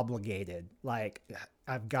feel obligated? Like,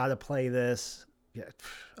 I've got to play this. Yeah.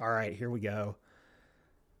 All right, here we go.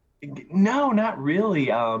 No, not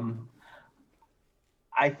really. I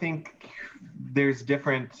think there's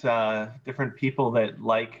different people that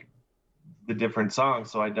like the different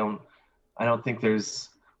songs, so I don't think there's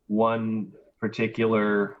one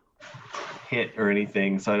particular hit or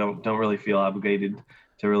anything. So I don't really feel obligated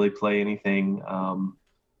to really play anything.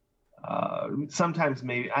 Sometimes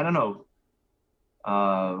maybe, I don't know,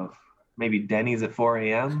 maybe Denny's at 4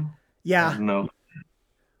 a.m. Yeah. I don't know.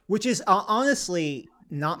 Which is honestly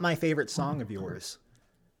not my favorite song of yours.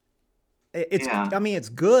 It's, Yeah. I mean, it's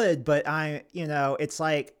good, but it's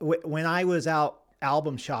like when I was out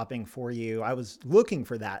album shopping for you, I was looking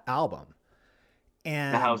for that album.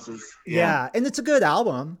 And The Houses. Yeah. And it's a good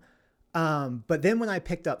album. But then when I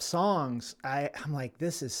picked up songs, I'm like,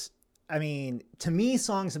 to me,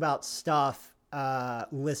 songs about stuff,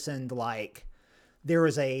 listened like, there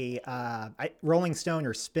was a Rolling Stone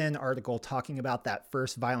or Spin article talking about that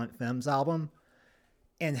first Violent Femmes album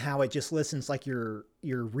and how it just listens like you're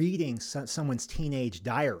reading someone's teenage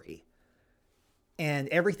diary. And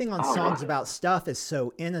everything on songs about stuff is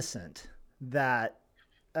so innocent that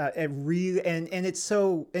it really, and it's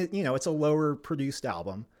so, it's a lower produced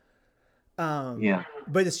album.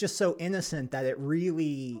 But it's just so innocent that it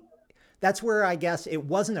really, that's where I guess it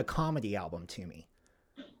wasn't a comedy album to me.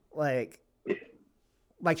 Like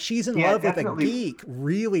She's in Love with a Geek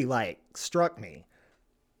really struck me.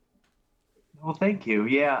 Well, thank you.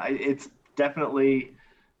 Yeah, it's definitely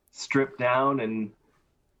stripped down and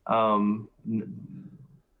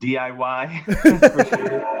DIY for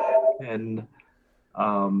sure. And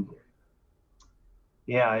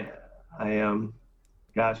yeah, I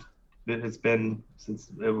gosh, it's been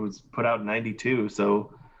since it was put out in '92,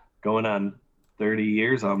 so going on 30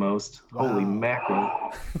 years almost. Wow. Holy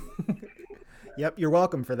mackerel. Yep, you're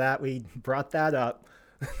welcome for that. We brought that up.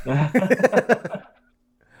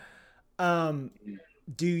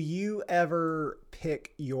 Do you ever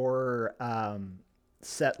pick your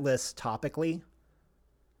set list topically?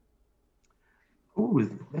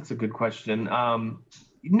 Ooh, that's a good question.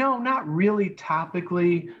 No, not really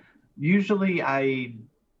topically. Usually I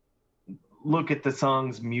look at the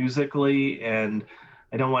songs musically, and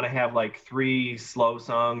I don't want to have like 3 slow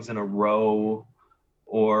songs in a row,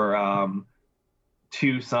 or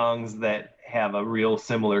 2 songs that have a real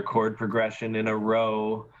similar chord progression in a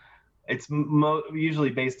row. It's usually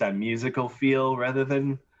based on musical feel rather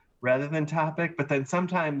than topic. But then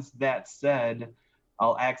sometimes, that said,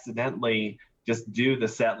 I'll accidentally just do the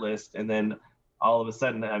set list, and then all of a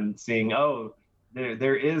sudden I'm seeing, oh,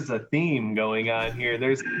 there is a theme going on here.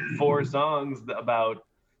 There's 4 songs about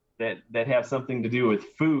that have something to do with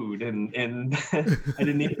food, and I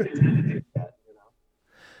didn't even do that.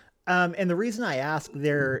 And the reason I ask,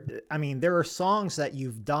 there are songs that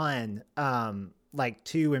you've done, like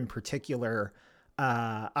 2 in particular,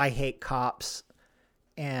 I Hate Cops,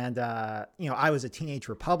 and I Was a Teenage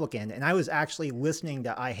Republican, and I was actually listening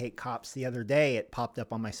to I Hate Cops the other day. It popped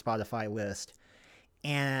up on my Spotify list,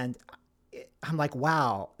 and I'm like,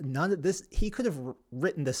 wow, none of this, he could have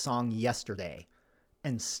written this song yesterday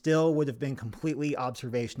and still would have been completely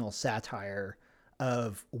observational satire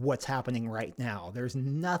of what's happening right now. There's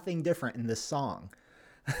nothing different in this song.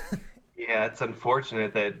 Yeah, it's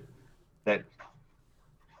unfortunate that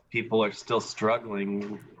people are still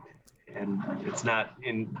struggling, and it's not,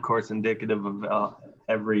 of course, indicative of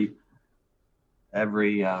every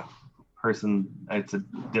person. It's a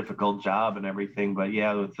difficult job and everything, but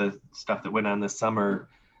yeah, with the stuff that went on this summer,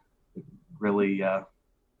 really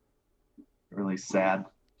sad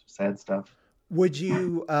stuff. Would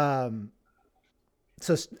you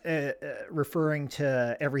referring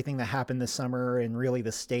to everything that happened this summer and really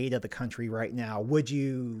the state of the country right now, would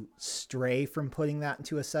you stray from putting that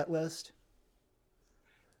into a set list?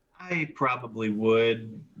 I probably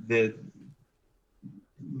would. The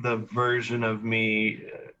version of me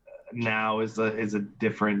now is a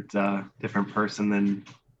different person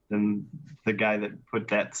than the guy that put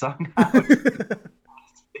that song out.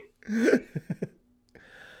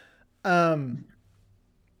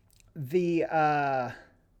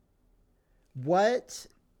 What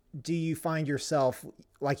do you find yourself,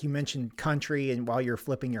 like you mentioned country, and while you're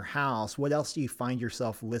flipping your house, what else do you find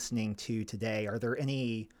yourself listening to today? Are there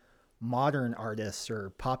any modern artists or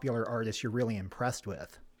popular artists you're really impressed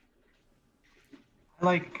with?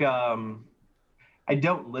 Like I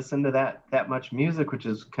don't listen to that much music, which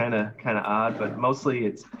is kind of odd, but mostly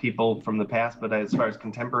it's people from the past. But as far as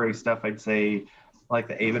contemporary stuff, I'd say like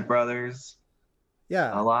the Avett Brothers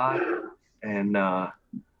a lot, and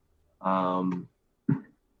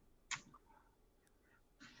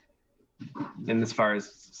and as far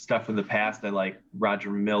as stuff from the past, I like Roger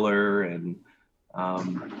Miller and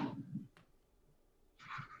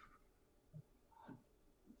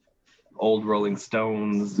old Rolling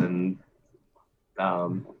Stones, and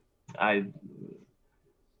I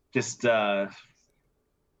just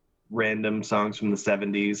random songs from the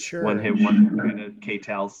 70s, Sure. one hit one kind of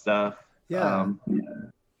K-Tal stuff.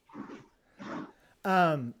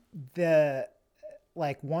 The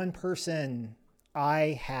like one person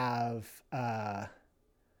I have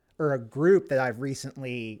or a group that I've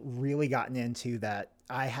recently really gotten into that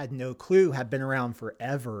I had no clue had been around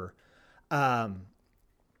forever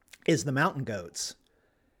is the Mountain Goats.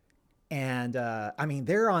 And I mean,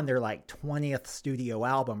 they're on their like 20th studio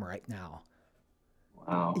album right now.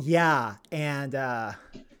 Wow. Yeah. And,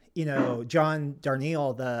 you know, John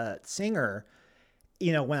Darnielle, the singer,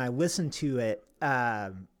 you know, when I listen to it,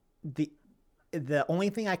 the only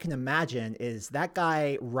thing I can imagine is that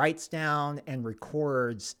guy writes down and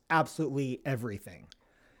records absolutely everything.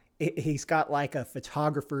 He's got like a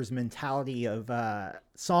photographer's mentality of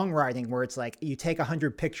songwriting, where it's like you take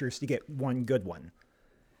 100 pictures to get one good one.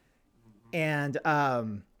 And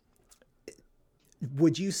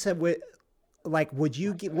would you say,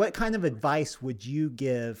 what kind of advice would you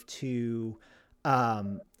give to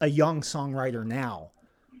a young songwriter now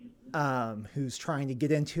who's trying to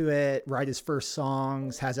get into it, write his first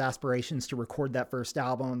songs, has aspirations to record that first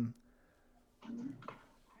album? I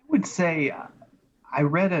would say I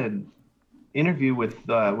read an interview with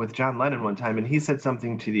John Lennon one time, and he said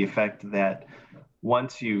something to the effect that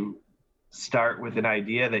once you start with an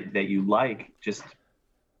idea that you like, just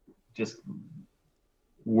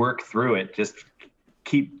work through it. Just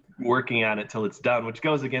keep working on it till it's done, which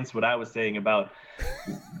goes against what I was saying about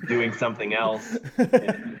doing something else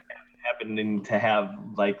and happening to have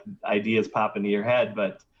like ideas pop into your head.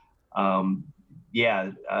 But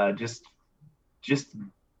just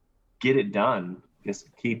get it done.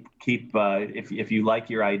 Just keep if you like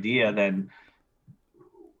your idea, then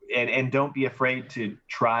and don't be afraid to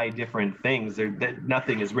try different things.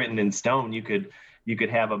 Nothing is written in stone. You could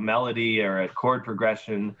have a melody or a chord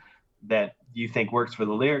progression that you think works for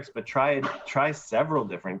the lyrics, but try several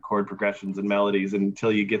different chord progressions and melodies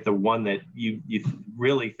until you get the one that you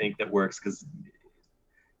really think that works, because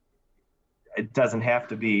it doesn't have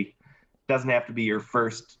to be your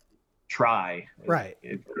first try. Right.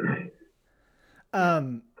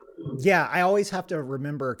 Yeah, I always have to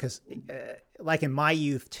remember, because like in my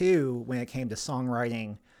youth too, when it came to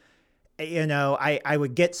songwriting, you know, I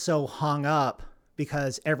would get so hung up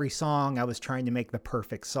because every song I was trying to make the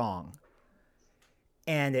perfect song.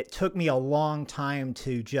 And it took me a long time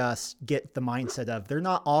to just get the mindset of they're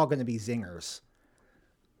not all going to be zingers.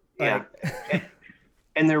 Yeah.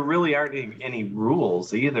 And there really aren't any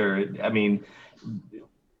rules either. I mean,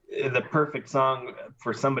 the perfect song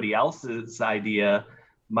for somebody else's idea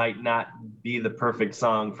might not be the perfect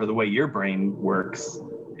song for the way your brain works.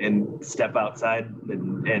 And step outside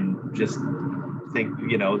and just think,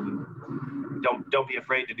 you know, don't be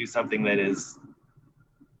afraid to do something that is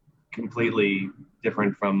completely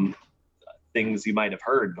different from things you might have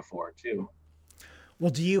heard before too.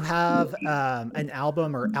 Well, do you have an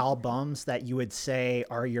album or albums that you would say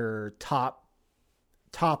are your top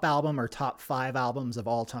album or top 5 albums of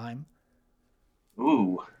all time?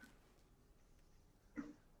 Ooh.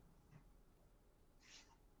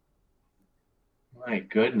 My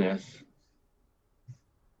goodness.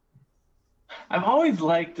 I've always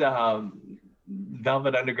liked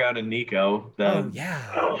Velvet Underground and Nico, the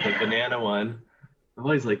banana one. I've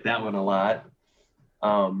always liked that one a lot.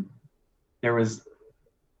 There was,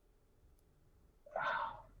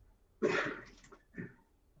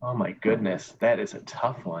 oh my goodness, that is a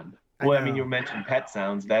tough one. Well, I mean, you mentioned Pet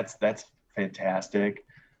Sounds. That's fantastic.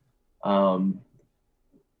 As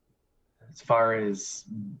far as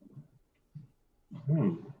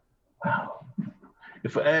Wow.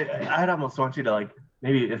 If I'd almost want you to like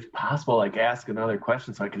maybe if possible like ask another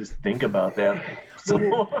question so I could just think about that.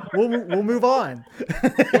 So We'll move on.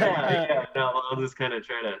 yeah. No, I'll just kind of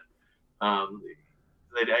try to. I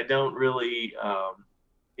don't really.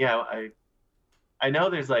 Yeah, I know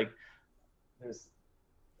there's a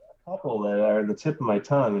couple that are the tip of my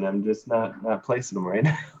tongue, and I'm just not placing them right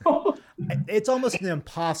now. It's almost an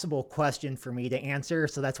impossible question for me to answer,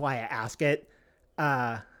 so that's why I ask it.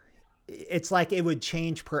 It's like it would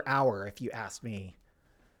change per hour if you asked me.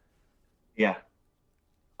 Yeah.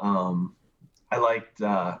 I liked.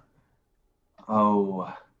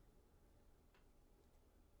 Oh,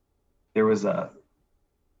 there was a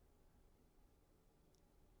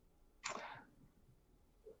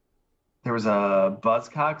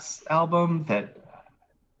Buzzcocks album that,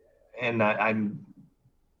 and I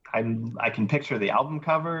can picture the album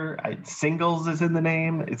cover. Singles is in the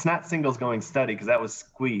name. It's not Singles Going Steady because that was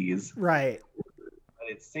Squeeze. Right. But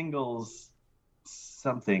it's Singles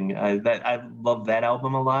something. That I love that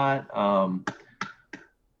album a lot.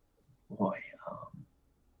 Boy.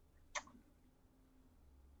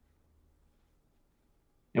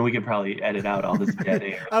 And we could probably edit out all this dead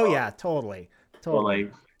air. Oh yeah, totally. Well,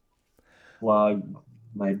 like, log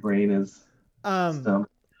my brain is stumped.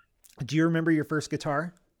 Do you remember your first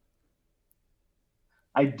guitar?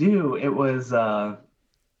 I do. It was a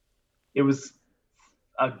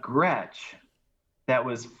Gretsch that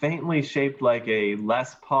was faintly shaped like a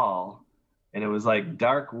Les Paul, and it was like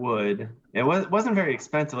dark wood. It wasn't very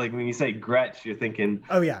expensive. Like when you say Gretsch, you're thinking,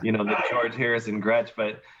 oh yeah, the George Harrison Gretsch,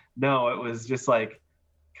 but no, it was just like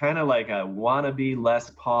kind of like a wannabe Les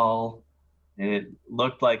Paul, and it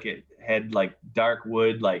looked like it had like dark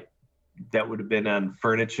wood, like that would have been on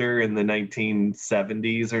furniture in the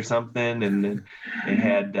 1970s or something, and it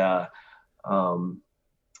had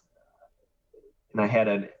and I had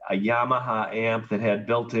a Yamaha amp that had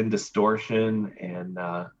built-in distortion, and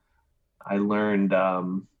I learned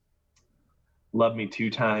Love Me Two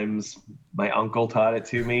Times. My uncle taught it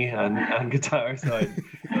to me on guitar, so I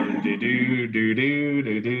do do do do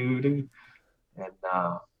do do do, and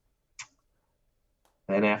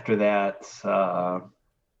then after that,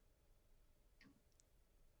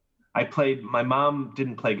 I played. My mom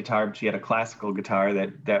didn't play guitar, but she had a classical guitar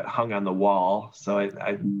that hung on the wall. So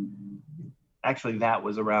I actually that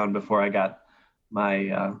was around before I got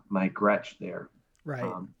my my Gretsch there. Right.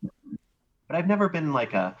 But I've never been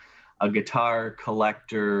like a guitar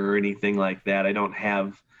collector or anything like that. I don't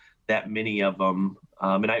have that many of them,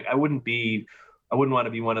 and I wouldn't want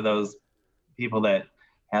to be one of those people that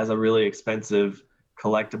has a really expensive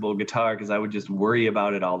collectible guitar because I would just worry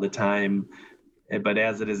about it all the time. But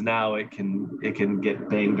as it is now, it can get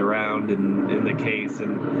banged around in the case,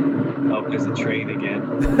 and oh, there's a train again.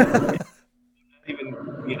 Even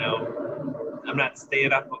I'm not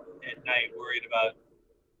staying up at night worried about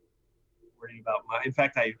my. In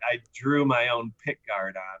fact, I drew my own pick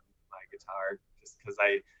guard on my guitar just because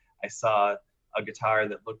I saw a guitar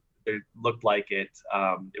that looked like it.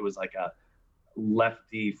 It was like a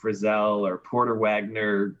Lefty Frizzell or Porter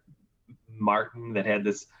Wagner Martin that had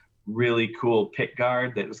this really cool pick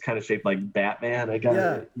guard that was kind of shaped like Batman. I got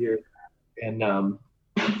it here, and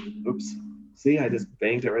oops, see, I just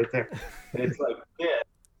banged it right there. And it's like this.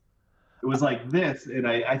 It was like this, and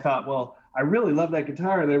I thought, well, I really love that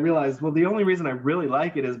guitar, and I realized, well, the only reason I really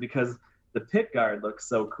like it is because the pick guard looks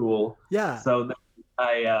so cool. Yeah. So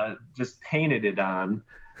I just painted it on,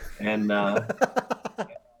 and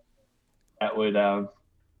that would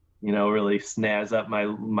really snazz up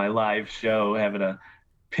my live show having a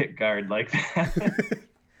pick guard like that.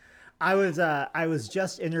 I was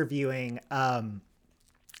just interviewing a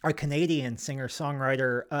Canadian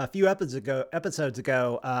singer-songwriter a few episodes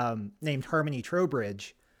ago named Harmony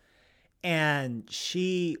Trowbridge, and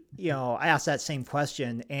she, I asked that same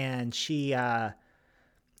question, and she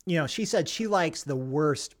she said she likes the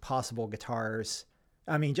worst possible guitars.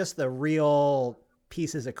 I mean, just the real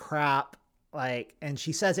pieces of crap. Like, and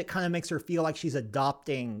she says it kind of makes her feel like she's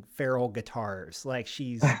adopting feral guitars, like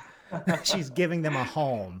she's giving them a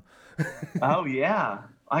home. Oh yeah,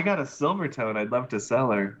 I got a Silvertone. I'd love to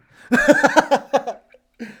sell her.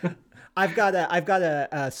 I've got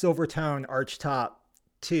a Silvertone archtop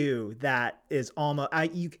too that is almost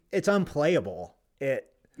it's unplayable.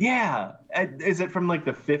 Yeah, is it from like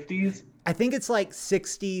the 50s? I think it's like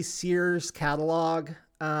 60s Sears catalog.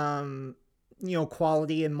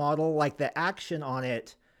 Quality and model, like the action on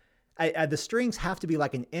it. The strings have to be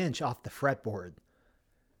like an inch off the fretboard.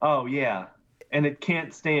 Oh yeah. And it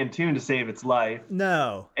can't stay in tune to save its life.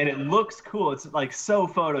 No. And it looks cool. It's like so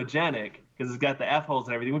photogenic because it's got the F holes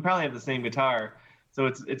and everything. We probably have the same guitar, so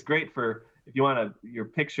it's great for if you want your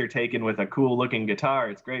picture taken with a cool looking guitar.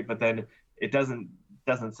 It's great, but then it doesn't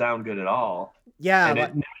sound good at all. Yeah, and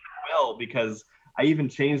it never will, because I even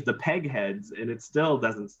changed the peg heads and it still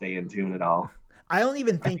doesn't stay in tune at all. I don't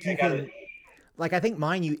even think you can. Like, I think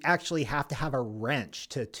mine, you actually have to have a wrench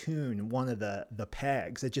to tune one of the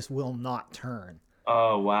pegs. It just will not turn.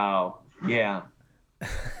 Oh, wow. Yeah.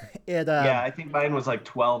 Yeah, I think mine was like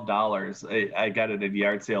 $12. I got it at a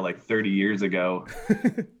yard sale like 30 years ago.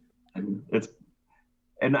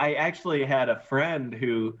 and I actually had a friend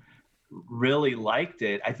who really liked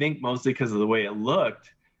it. I think mostly because of the way it looked.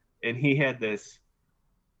 And he had this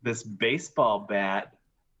baseball bat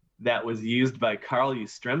that was used by Carl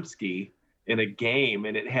Yastrzemski in a game,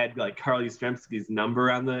 and it had like Carl Yastrzemski's number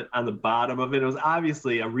on the bottom of it. It was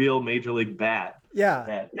obviously a real major league bat.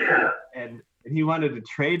 Yeah. And he wanted to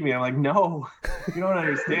trade me. I'm like, no, you don't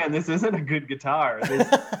understand. This isn't a good guitar.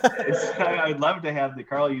 I'd love to have the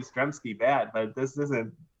Carl Yastrzemski bat, but this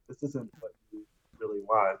isn't what you really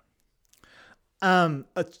want.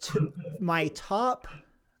 My top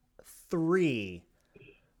 3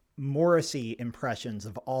 Morrissey impressions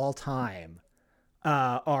of all time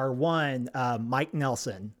are one, Mike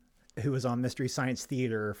Nelson, who was on Mystery Science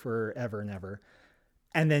Theater forever and ever,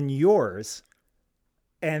 and then yours,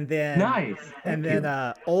 and then nice. And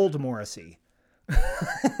then old Morrissey.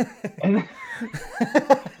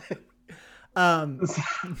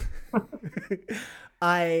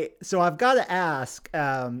 So I've got to ask,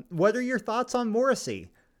 what are your thoughts on Morrissey?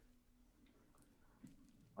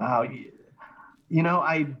 Wow,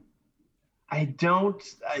 I don't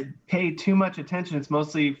pay too much attention. It's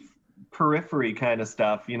mostly periphery kind of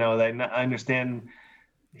stuff. I understand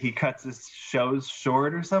he cuts his shows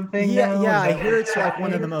short or something. Yeah, I hear it's like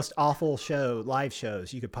one of the most awful live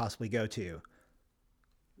shows you could possibly go to.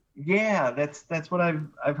 Yeah, that's what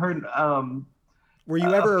I've heard. Were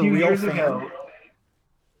you ever a real fan? Ago,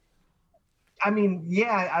 I mean,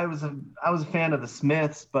 yeah, I was a fan of the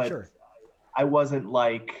Smiths, but sure. I wasn't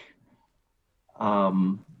like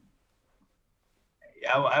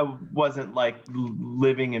I wasn't like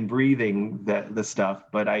living and breathing the stuff,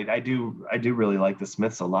 but I do really like the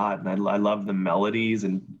Smiths a lot, and I love the melodies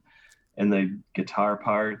and the guitar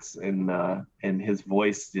parts, and his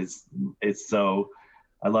voice is so.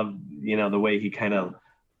 I love the way he kind of,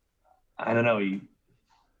 I don't know, he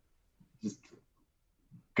just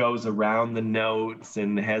goes around the notes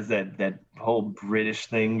and has that whole British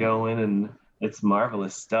thing going, and it's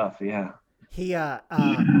marvelous stuff. Yeah.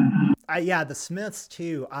 The Smiths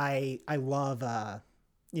too. I love, the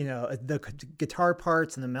guitar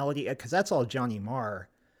parts and the melody, because that's all Johnny Marr.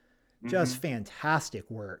 Just fantastic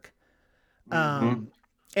work.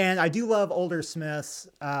 And I do love older Smiths.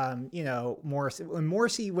 Morrissey. When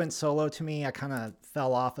Morrissey went solo, to me, I kind of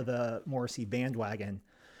fell off of the Morrissey bandwagon.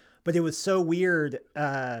 But it was so weird.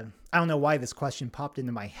 I don't know why this question popped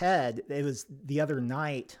into my head. It was the other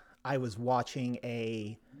night I was watching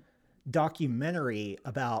a documentary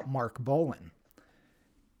about Mark Bolan.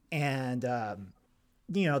 And,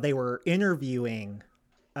 they were interviewing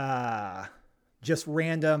just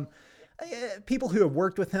random people who have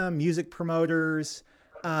worked with him, music promoters.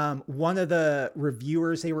 One of the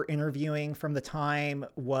reviewers they were interviewing from the time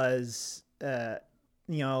was, had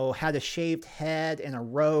a shaved head and a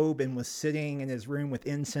robe and was sitting in his room with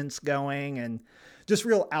incense going, and just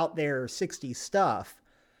real out there 60s stuff.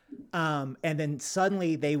 And then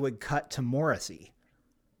suddenly they would cut to Morrissey,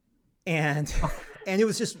 and it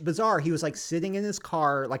was just bizarre. He was like sitting in his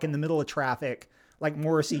car, like in the middle of traffic, like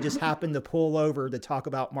Morrissey just happened to pull over to talk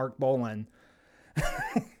about Mark Bolan.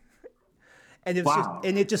 And it was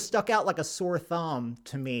it just stuck out like a sore thumb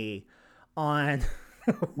to me on.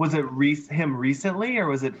 Was it him recently, or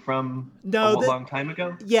was it from a long time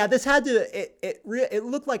ago? Yeah, this had to, it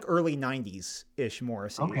looked like early 90s ish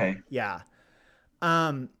Morrissey. Okay. Yeah.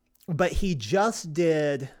 But he just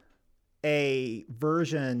did a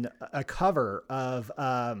cover of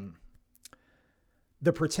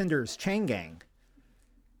The Pretenders' Chain Gang.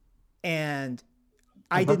 And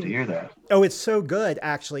I'd love to hear that. Oh, it's so good,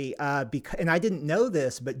 actually. And I didn't know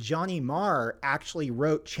this, but Johnny Marr actually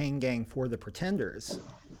wrote Chain Gang for The Pretenders.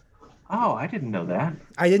 Oh, I didn't know that.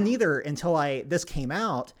 I didn't either until this came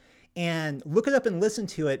out. And look it up and listen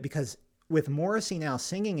to it, because with Morrissey now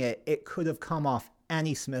singing it, it could have come off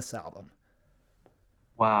any Smiths album.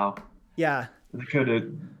 Wow. Yeah. That could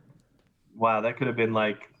have been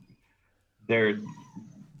like their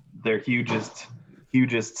hugest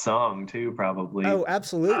song too, probably. Oh,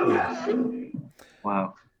 absolutely.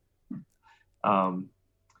 Wow.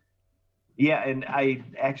 Yeah, and I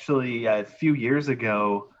actually a few years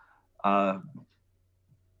ago I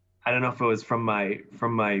don't know if it was from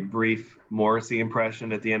my brief Morrissey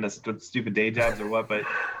impression at the end of Stupid Day Jobs or what, but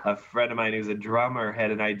a friend of mine who's a drummer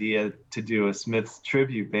had an idea to do a Smiths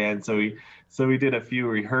tribute band, so we did a few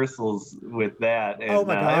rehearsals with that, and Oh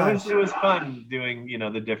my gosh. it was fun doing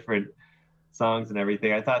the different songs and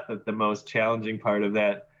everything. I thought that the most challenging part of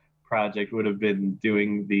that project would have been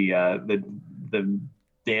doing the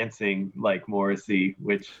dancing like Morrissey,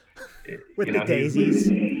 which With the daisies.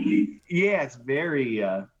 Yeah, it's very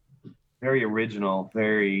original.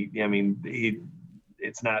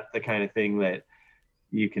 It's not the kind of thing that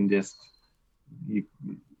you can just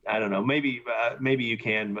I don't know. Maybe you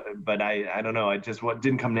can, but I don't know. It just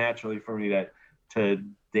didn't come naturally for me to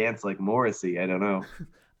dance like Morrissey. I don't know.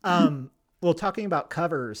 Well, talking about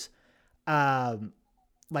covers,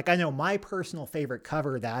 like I know my personal favorite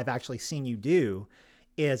cover that I've actually seen you do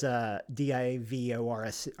is a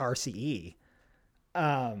DIVORCE.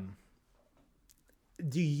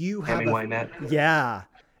 Do you have Yeah.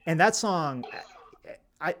 And that song,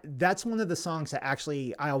 that's one of the songs that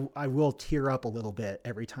actually I will tear up a little bit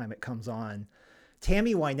every time it comes on.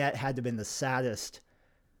 Tammy Wynette had to have been the saddest.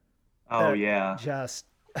 Oh yeah. Just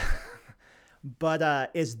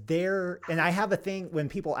but is there, and I have a thing when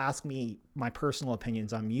people ask me my personal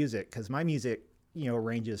opinions on music, because my music,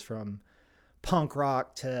 ranges from punk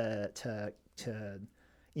rock to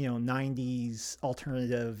 90s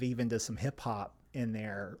alternative, even to some hip hop in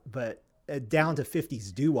there, but down to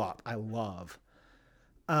 50s doo-wop I love.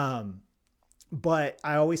 But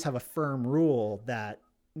I always have a firm rule that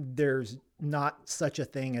there's not such a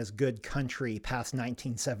thing as good country past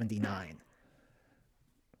 1979.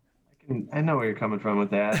 I know where you're coming from with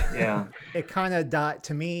that. Yeah. It kind of died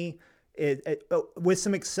to me. It with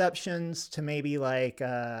some exceptions to maybe like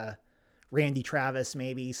Randy Travis,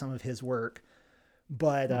 maybe some of his work.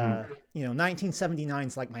 But 1979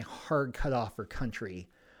 is like my hard cutoff for country.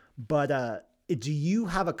 But do you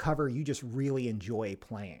have a cover you just really enjoy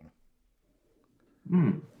playing?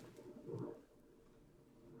 Kind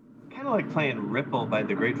of like playing Ripple by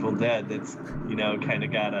the Grateful Dead. That's kind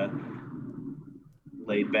of got a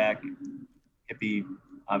laid back hippie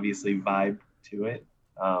obviously vibe to it.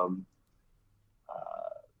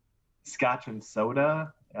 Scotch and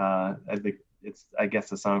Soda, I think it's I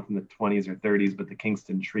guess a song from the 20s or 30s, but the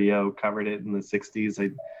Kingston Trio covered it in the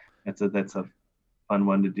 60s. That's a fun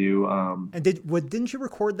one to do. And didn't you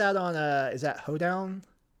record that on is that Hoedown?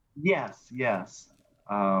 Yes.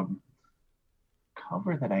 Cover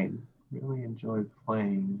that I really enjoyed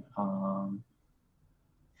playing.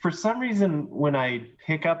 For some reason, when I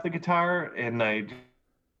pick up the guitar and I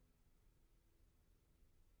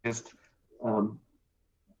just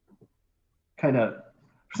kind of,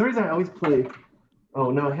 for some reason, I always play. Oh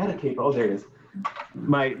no, I had a capo. Oh, there it is.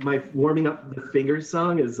 My warming up the fingers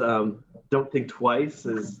song is "Don't Think Twice."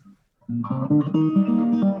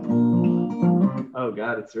 Oh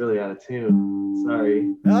God, it's really out of tune.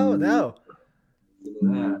 Sorry. Oh no.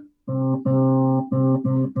 That.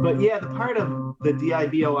 But yeah, the part of the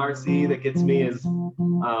DIVORC that gets me is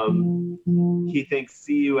he thinks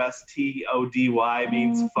CUSTODY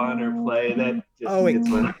means fun or play. That just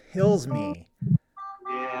kills me.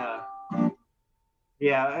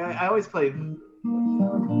 Yeah, I always play. I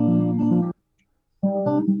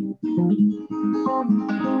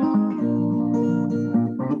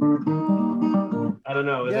don't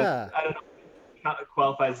know. Yeah. I don't know how it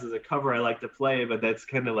qualifies as a cover I like to play, but that's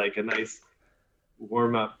kind of like a nice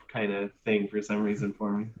warm-up kind of thing for some reason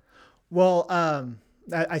for me. Well,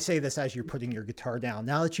 I say this as you're putting your guitar down.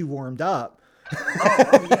 Now that you warmed up.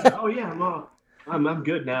 Oh yeah, I'm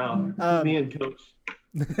good now. Me and Coach.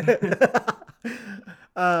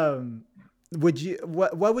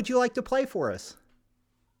 What would you like to play for us?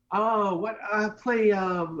 Oh, what play?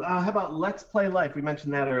 How about Let's Play Life? We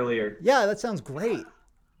mentioned that earlier. Yeah, that sounds great.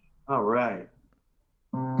 All right.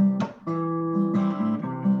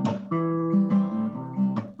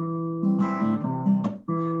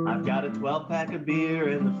 I've got a 12-pack of beer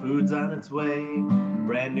and the food's on its way.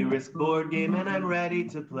 Brand new Risk board game and I'm ready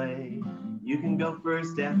to play. You can go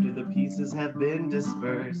first after the pieces have been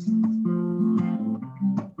dispersed.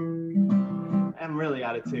 I'm really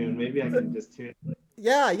out of tune. Maybe I can just tune it.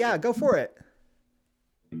 Yeah, go for it.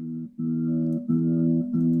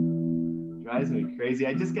 Drives me crazy.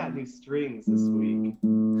 I just got new strings this week.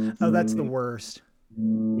 Oh, that's the worst.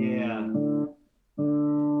 Yeah.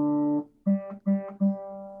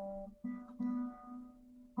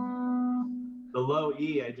 The low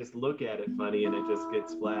E, I just look at it funny and it just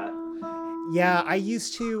gets flat. Yeah, I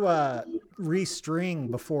used to restring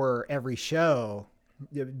before every show,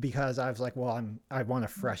 because I was like, well, I want a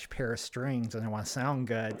fresh pair of strings and I want to sound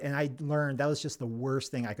good. And I learned that was just the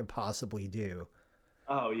worst thing I could possibly do.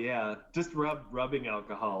 Oh yeah, just rubbing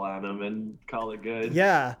alcohol on them and call it good.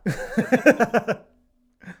 Yeah.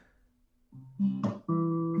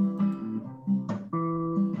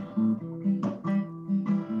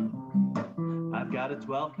 I've got a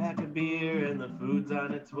 12-pack of beer and the food's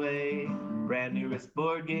on its way. Brand newest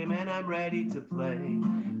board game and I'm ready to play.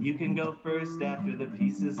 You can go first after the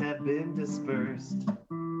pieces have been dispersed.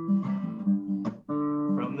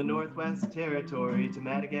 From the Northwest Territory to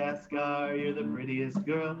Madagascar, you're the prettiest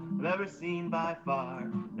girl I've ever seen by far.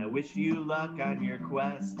 And I wish you luck on your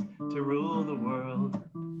quest to rule the world.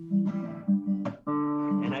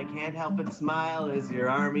 And I can't help but smile as your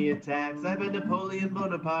army attacks. I've been Napoleon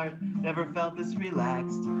Bonaparte, never felt this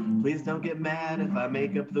relaxed. Please don't get mad if I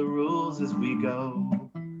make up the rules as we go.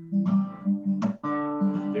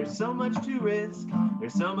 There's so much to risk,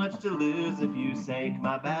 there's so much to lose. If you sank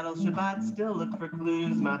my battleship, I'd still look for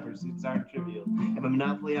clues. My pursuits aren't trivial. Have a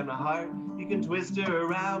monopoly on my heart. You can twist her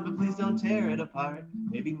around, but please don't tear it apart.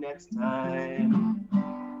 Maybe next time,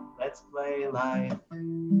 let's play life.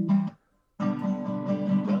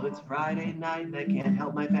 Well, it's Friday night and I can't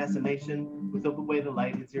help my fascination with the way the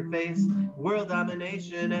light hits your face. World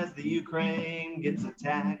domination as the Ukraine gets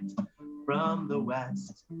attacked from the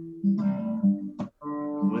west.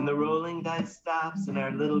 When the rolling dice stops and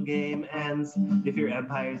our little game ends, if your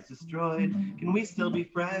empire's destroyed, can we still be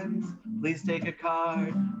friends? Please take a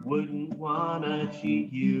card, wouldn't wanna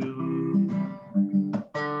cheat you.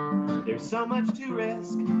 There's so much to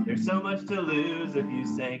risk, there's so much to lose. If you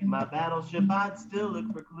sank my battleship, I'd still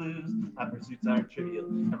look for clues. My pursuits aren't trivial,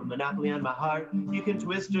 have a monopoly on my heart. You can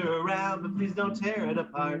twist her around, but please don't tear it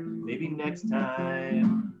apart. Maybe next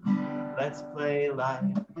time, let's play life.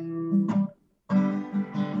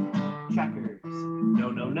 Checkers, no,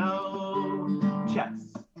 no, no. Chess,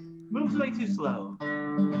 moves way too slow.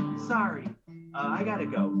 Sorry, I gotta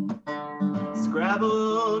go.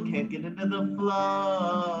 Scrabble, can't get into the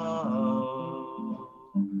flow.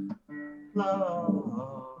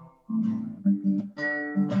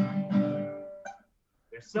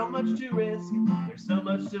 There's so much to risk, there's so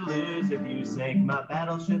much to lose. If you sank my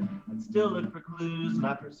battleship, I'd still look for clues.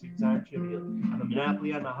 My pursuits aren't trivial, have a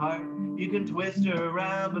monopoly on my heart. You can twist her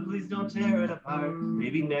around, but please don't tear it apart.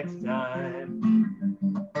 Maybe next time,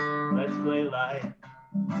 let's play life.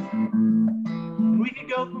 We could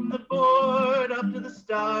go from the board up to the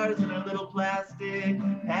stars in our little plastic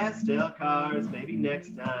pastel cars. Maybe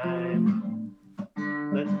next time,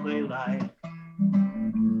 let's play life.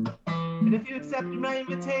 And if you accepted my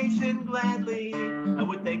invitation gladly, I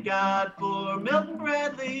would thank God for Milton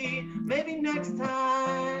Bradley. Maybe next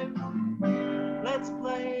time, let's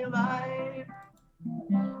play life.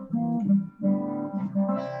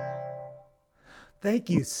 Thank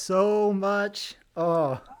you so much.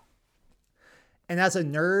 Oh. And as a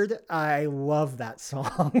nerd, I love that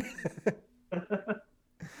song.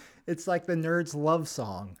 It's like the nerd's love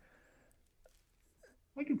song.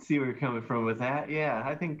 I can see where you're coming from with that. Yeah,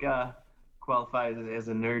 I think qualify as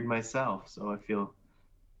a nerd myself, so I feel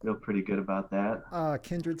pretty good about that.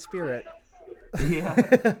 Kindred spirit. Yeah,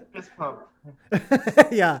 just pumped.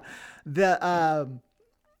 Yeah,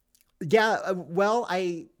 well,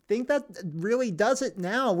 I think that really does it.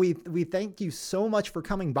 Now we thank you so much for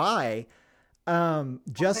coming by.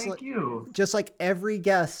 Thank you. Just like every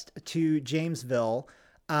guest to Jaymesville,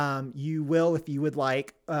 you will, if you would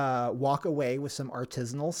like, walk away with some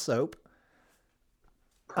artisanal soap.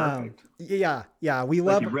 Perfect. Yeah, we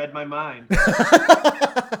Like love. you read my mind.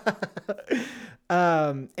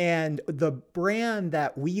 And the brand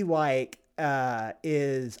that we like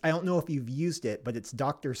is, I don't know if you've used it, but it's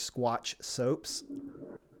Dr. Squatch soaps.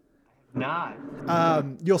 Not.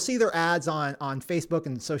 You'll see their ads on Facebook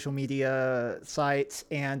and social media sites,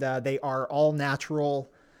 and they are all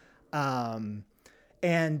natural. And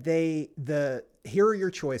here are your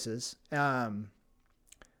choices.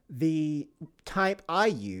 The type I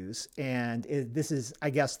use, and this is, I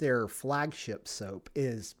guess, their flagship soap,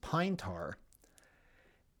 is pine tar.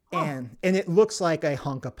 And it looks like a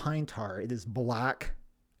hunk of pine tar. It is black,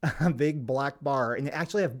 a big black bar, and it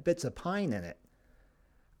actually have bits of pine in it.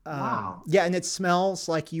 Wow. Yeah, and it smells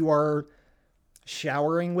like you are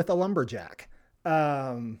showering with a lumberjack.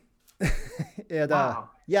 Wow.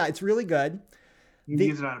 Yeah, it's really good. You can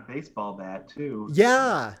use it on a baseball bat too.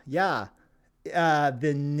 Yeah.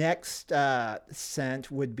 The next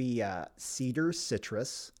scent would be cedar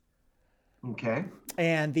citrus. Okay.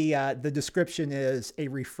 And the description is a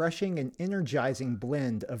refreshing and energizing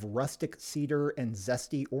blend of rustic cedar and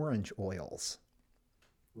zesty orange oils.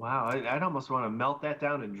 Wow, I'd almost want to melt that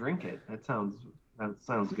down and drink it. That sounds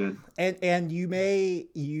good. And you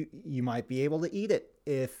might be able to eat it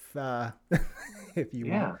if if you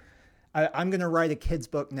want. I'm going to write a kid's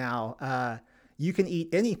book now. You can eat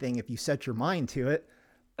anything if you set your mind to it.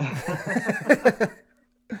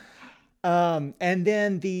 And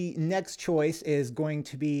then the next choice is going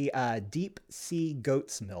to be deep sea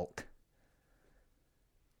goat's milk.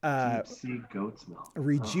 Deep sea goat's milk.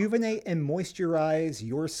 Rejuvenate and moisturize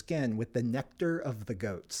your skin with the nectar of the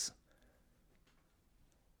goats.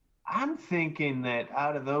 I'm thinking that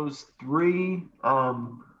out of those three,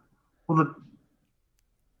 I'm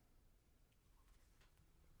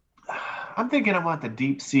thinking I want the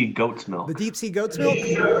deep sea goat's milk. The deep sea goat's milk?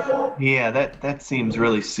 Yeah, that seems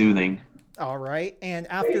really soothing. All right. And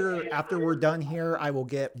after we're done here, I will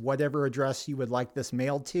get whatever address you would like this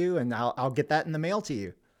mailed to, and I'll get that in the mail to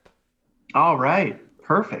you. All right.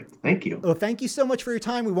 Perfect. Thank you. Well, thank you so much for your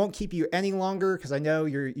time. We won't keep you any longer because I know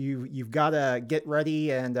you've got to get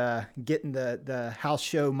ready and get in the house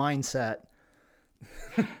show mindset.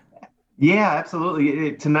 Yeah,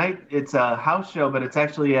 absolutely. Tonight it's a house show, but it's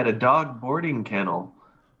actually at a dog boarding kennel.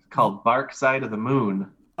 It's called Bark Side of the Moon.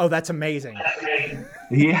 Oh, that's amazing.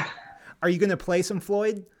 Yeah. Are you going to play some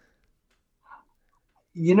Floyd?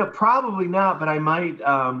 Probably not, but I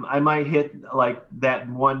might hit like that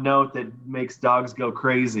one note that makes dogs go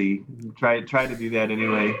crazy. Try to do that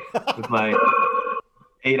anyway with my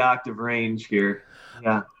 8-octave range here.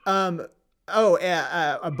 Yeah.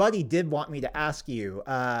 A buddy did want me to ask you.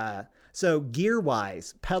 So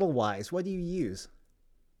gear-wise, pedal-wise, what do you use?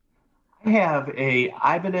 I have a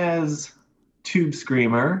Ibanez tube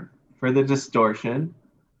screamer for the distortion,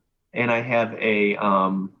 and I have a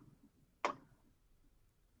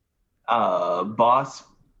Boss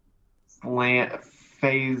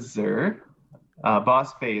phaser,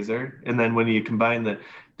 and then when you combine the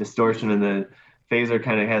distortion and the phaser,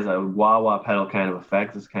 kind of has a wah-wah pedal kind of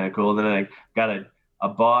effect. It's kind of cool. Then I got a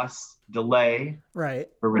Boss delay, right,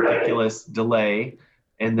 for ridiculous delay,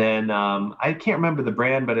 and then I can't remember the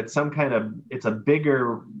brand, but it's it's a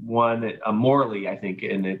bigger one, a Morley, I think,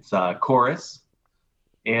 and it's chorus,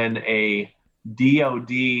 and a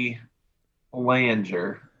DOD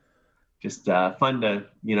flanger. Just fun to,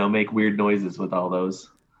 make weird noises with all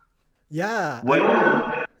those. Yeah.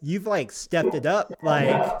 You've like stepped it up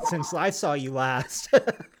since I saw you last.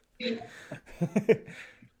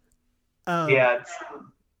 Yeah,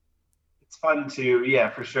 it's fun to,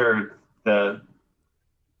 for sure.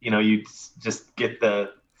 You just get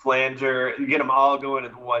the flanger, you get them all going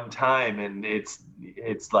at one time, and it's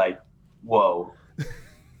like, whoa.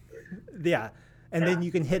 Yeah. And then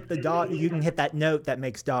you can hit that note that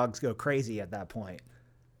makes dogs go crazy at that point.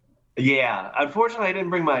 Yeah. Unfortunately, I didn't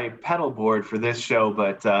bring my pedal board for this show,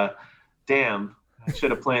 but damn, I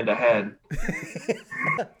should have planned ahead.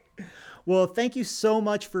 Well, thank you so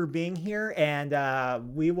much for being here, and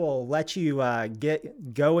we will let you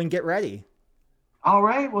go and get ready. All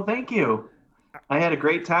right. Well, thank you. I had a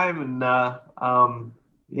great time, and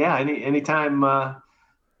anytime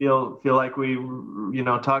feel like we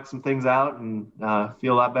talk some things out and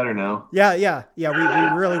feel a lot better now. Yeah. We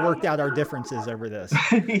really worked out our differences over this.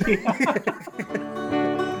 Thank you.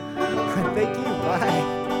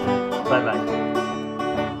 Bye.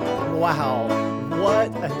 Wow, what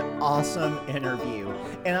an awesome interview.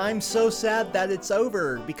 And I'm so sad that it's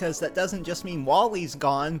over, because that doesn't just mean Wally's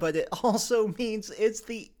gone, but it also means it's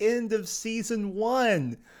the end of season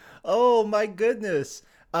 1. Oh my goodness.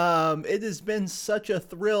 It has been such a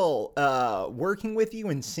thrill working with you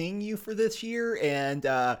and seeing you for this year, and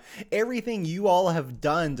everything you all have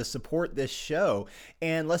done to support this show.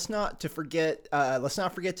 And let's not forget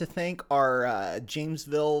to thank our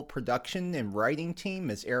Jaymesville production and writing team,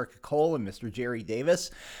 Ms. Erica Cole and Mr. Jerry Davis,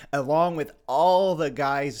 along with all the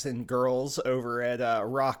guys and girls over at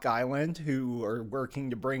Rock Island who are working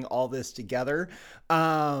to bring all this together.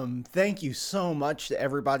 Thank you so much to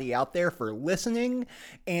everybody out there for listening.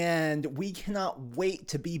 And we cannot wait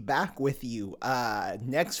to be back with you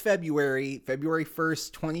next February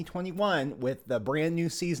 1st, 2021, with the brand new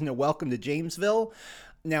season of Welcome to Jaymesville.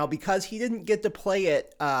 Now, because he didn't get to play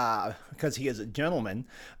it, because he is a gentleman,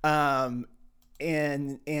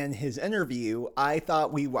 in his interview, I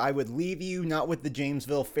thought I would leave you not with the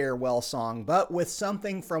Jaymesville farewell song, but with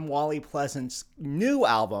something from Wally Pleasant's new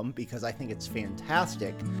album, because I think it's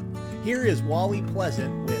fantastic. Here is Wally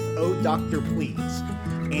Pleasant with Oh Doctor Please.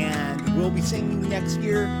 And we'll be seeing you next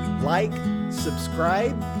year. Like,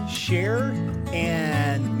 subscribe, share,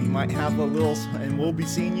 and we might have and we'll be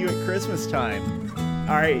seeing you at Christmas time.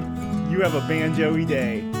 All right, you have a banjo-y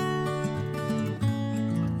day.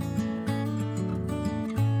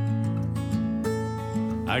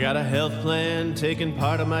 I got a health plan taking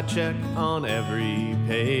part of my check on every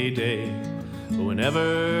payday. But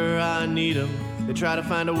whenever I need them, they try to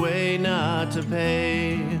find a way not to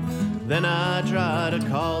pay. Then I try to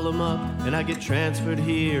call them up and I get transferred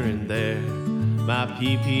here and there. My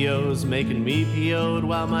PPO's making me PO'd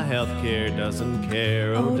while my healthcare doesn't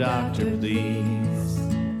care. Oh, doctor, please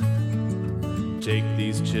take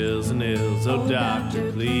these chills and ills. Oh, doctor,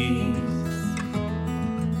 please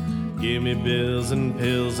give me bills and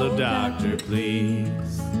pills. Oh, doctor,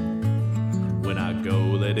 please when I go,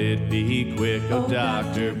 let it be quick. Oh,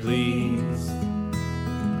 doctor, please,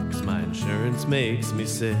 'cause my insurance makes me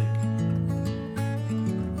sick.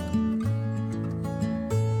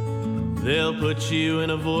 They'll put you in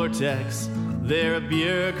a vortex, they're a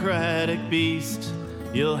bureaucratic beast.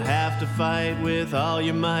 You'll have to fight with all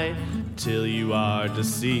your might till you are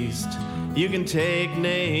deceased. You can take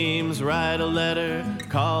names, write a letter,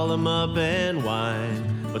 call them up and whine,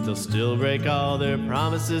 but they'll still break all their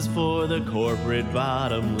promises for the corporate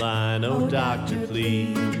bottom line. Oh, doctor,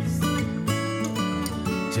 please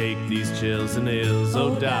take these chills and ills.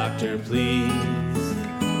 Oh, doctor, please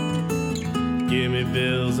give me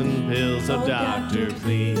bills and pills. Oh, doctor,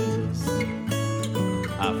 please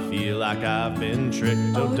I feel like I've been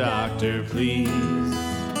tricked. Oh, doctor, please,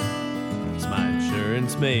 'cause my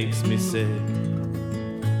insurance makes me sick.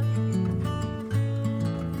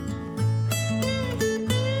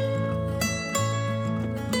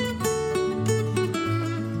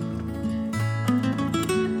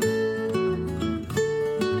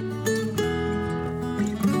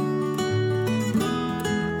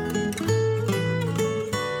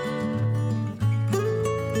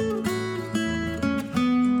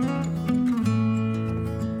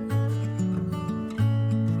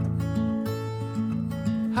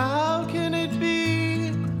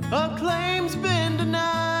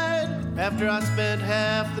 After I spent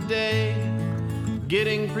half the day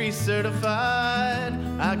getting pre-certified,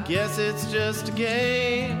 I guess it's just a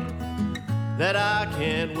game that I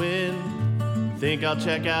can't win. Think I'll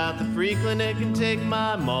check out the free clinic and take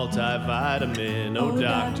my multivitamin. Oh,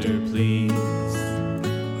 doctor, please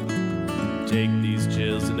take these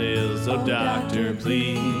chills and ills. Oh, doctor,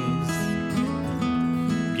 please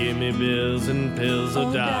give me bills and pills.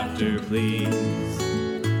 Oh, doctor, please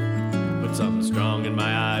something strong in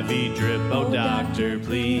my IV drip. Oh, doctor,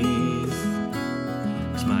 please,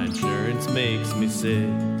 'cause my insurance makes me sick.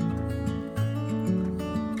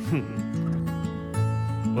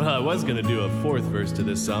 Well, I was gonna do a fourth verse to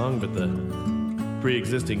this song, but the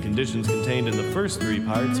pre-existing conditions contained in the first three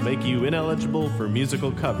parts make you ineligible for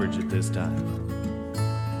musical coverage at this time.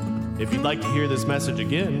 If you'd like to hear this message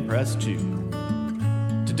again, press 2.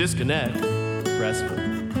 To disconnect, press 4.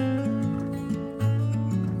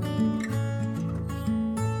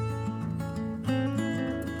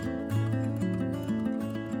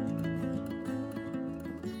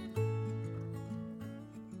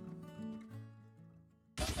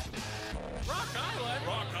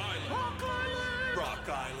 Rock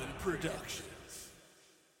Island Production.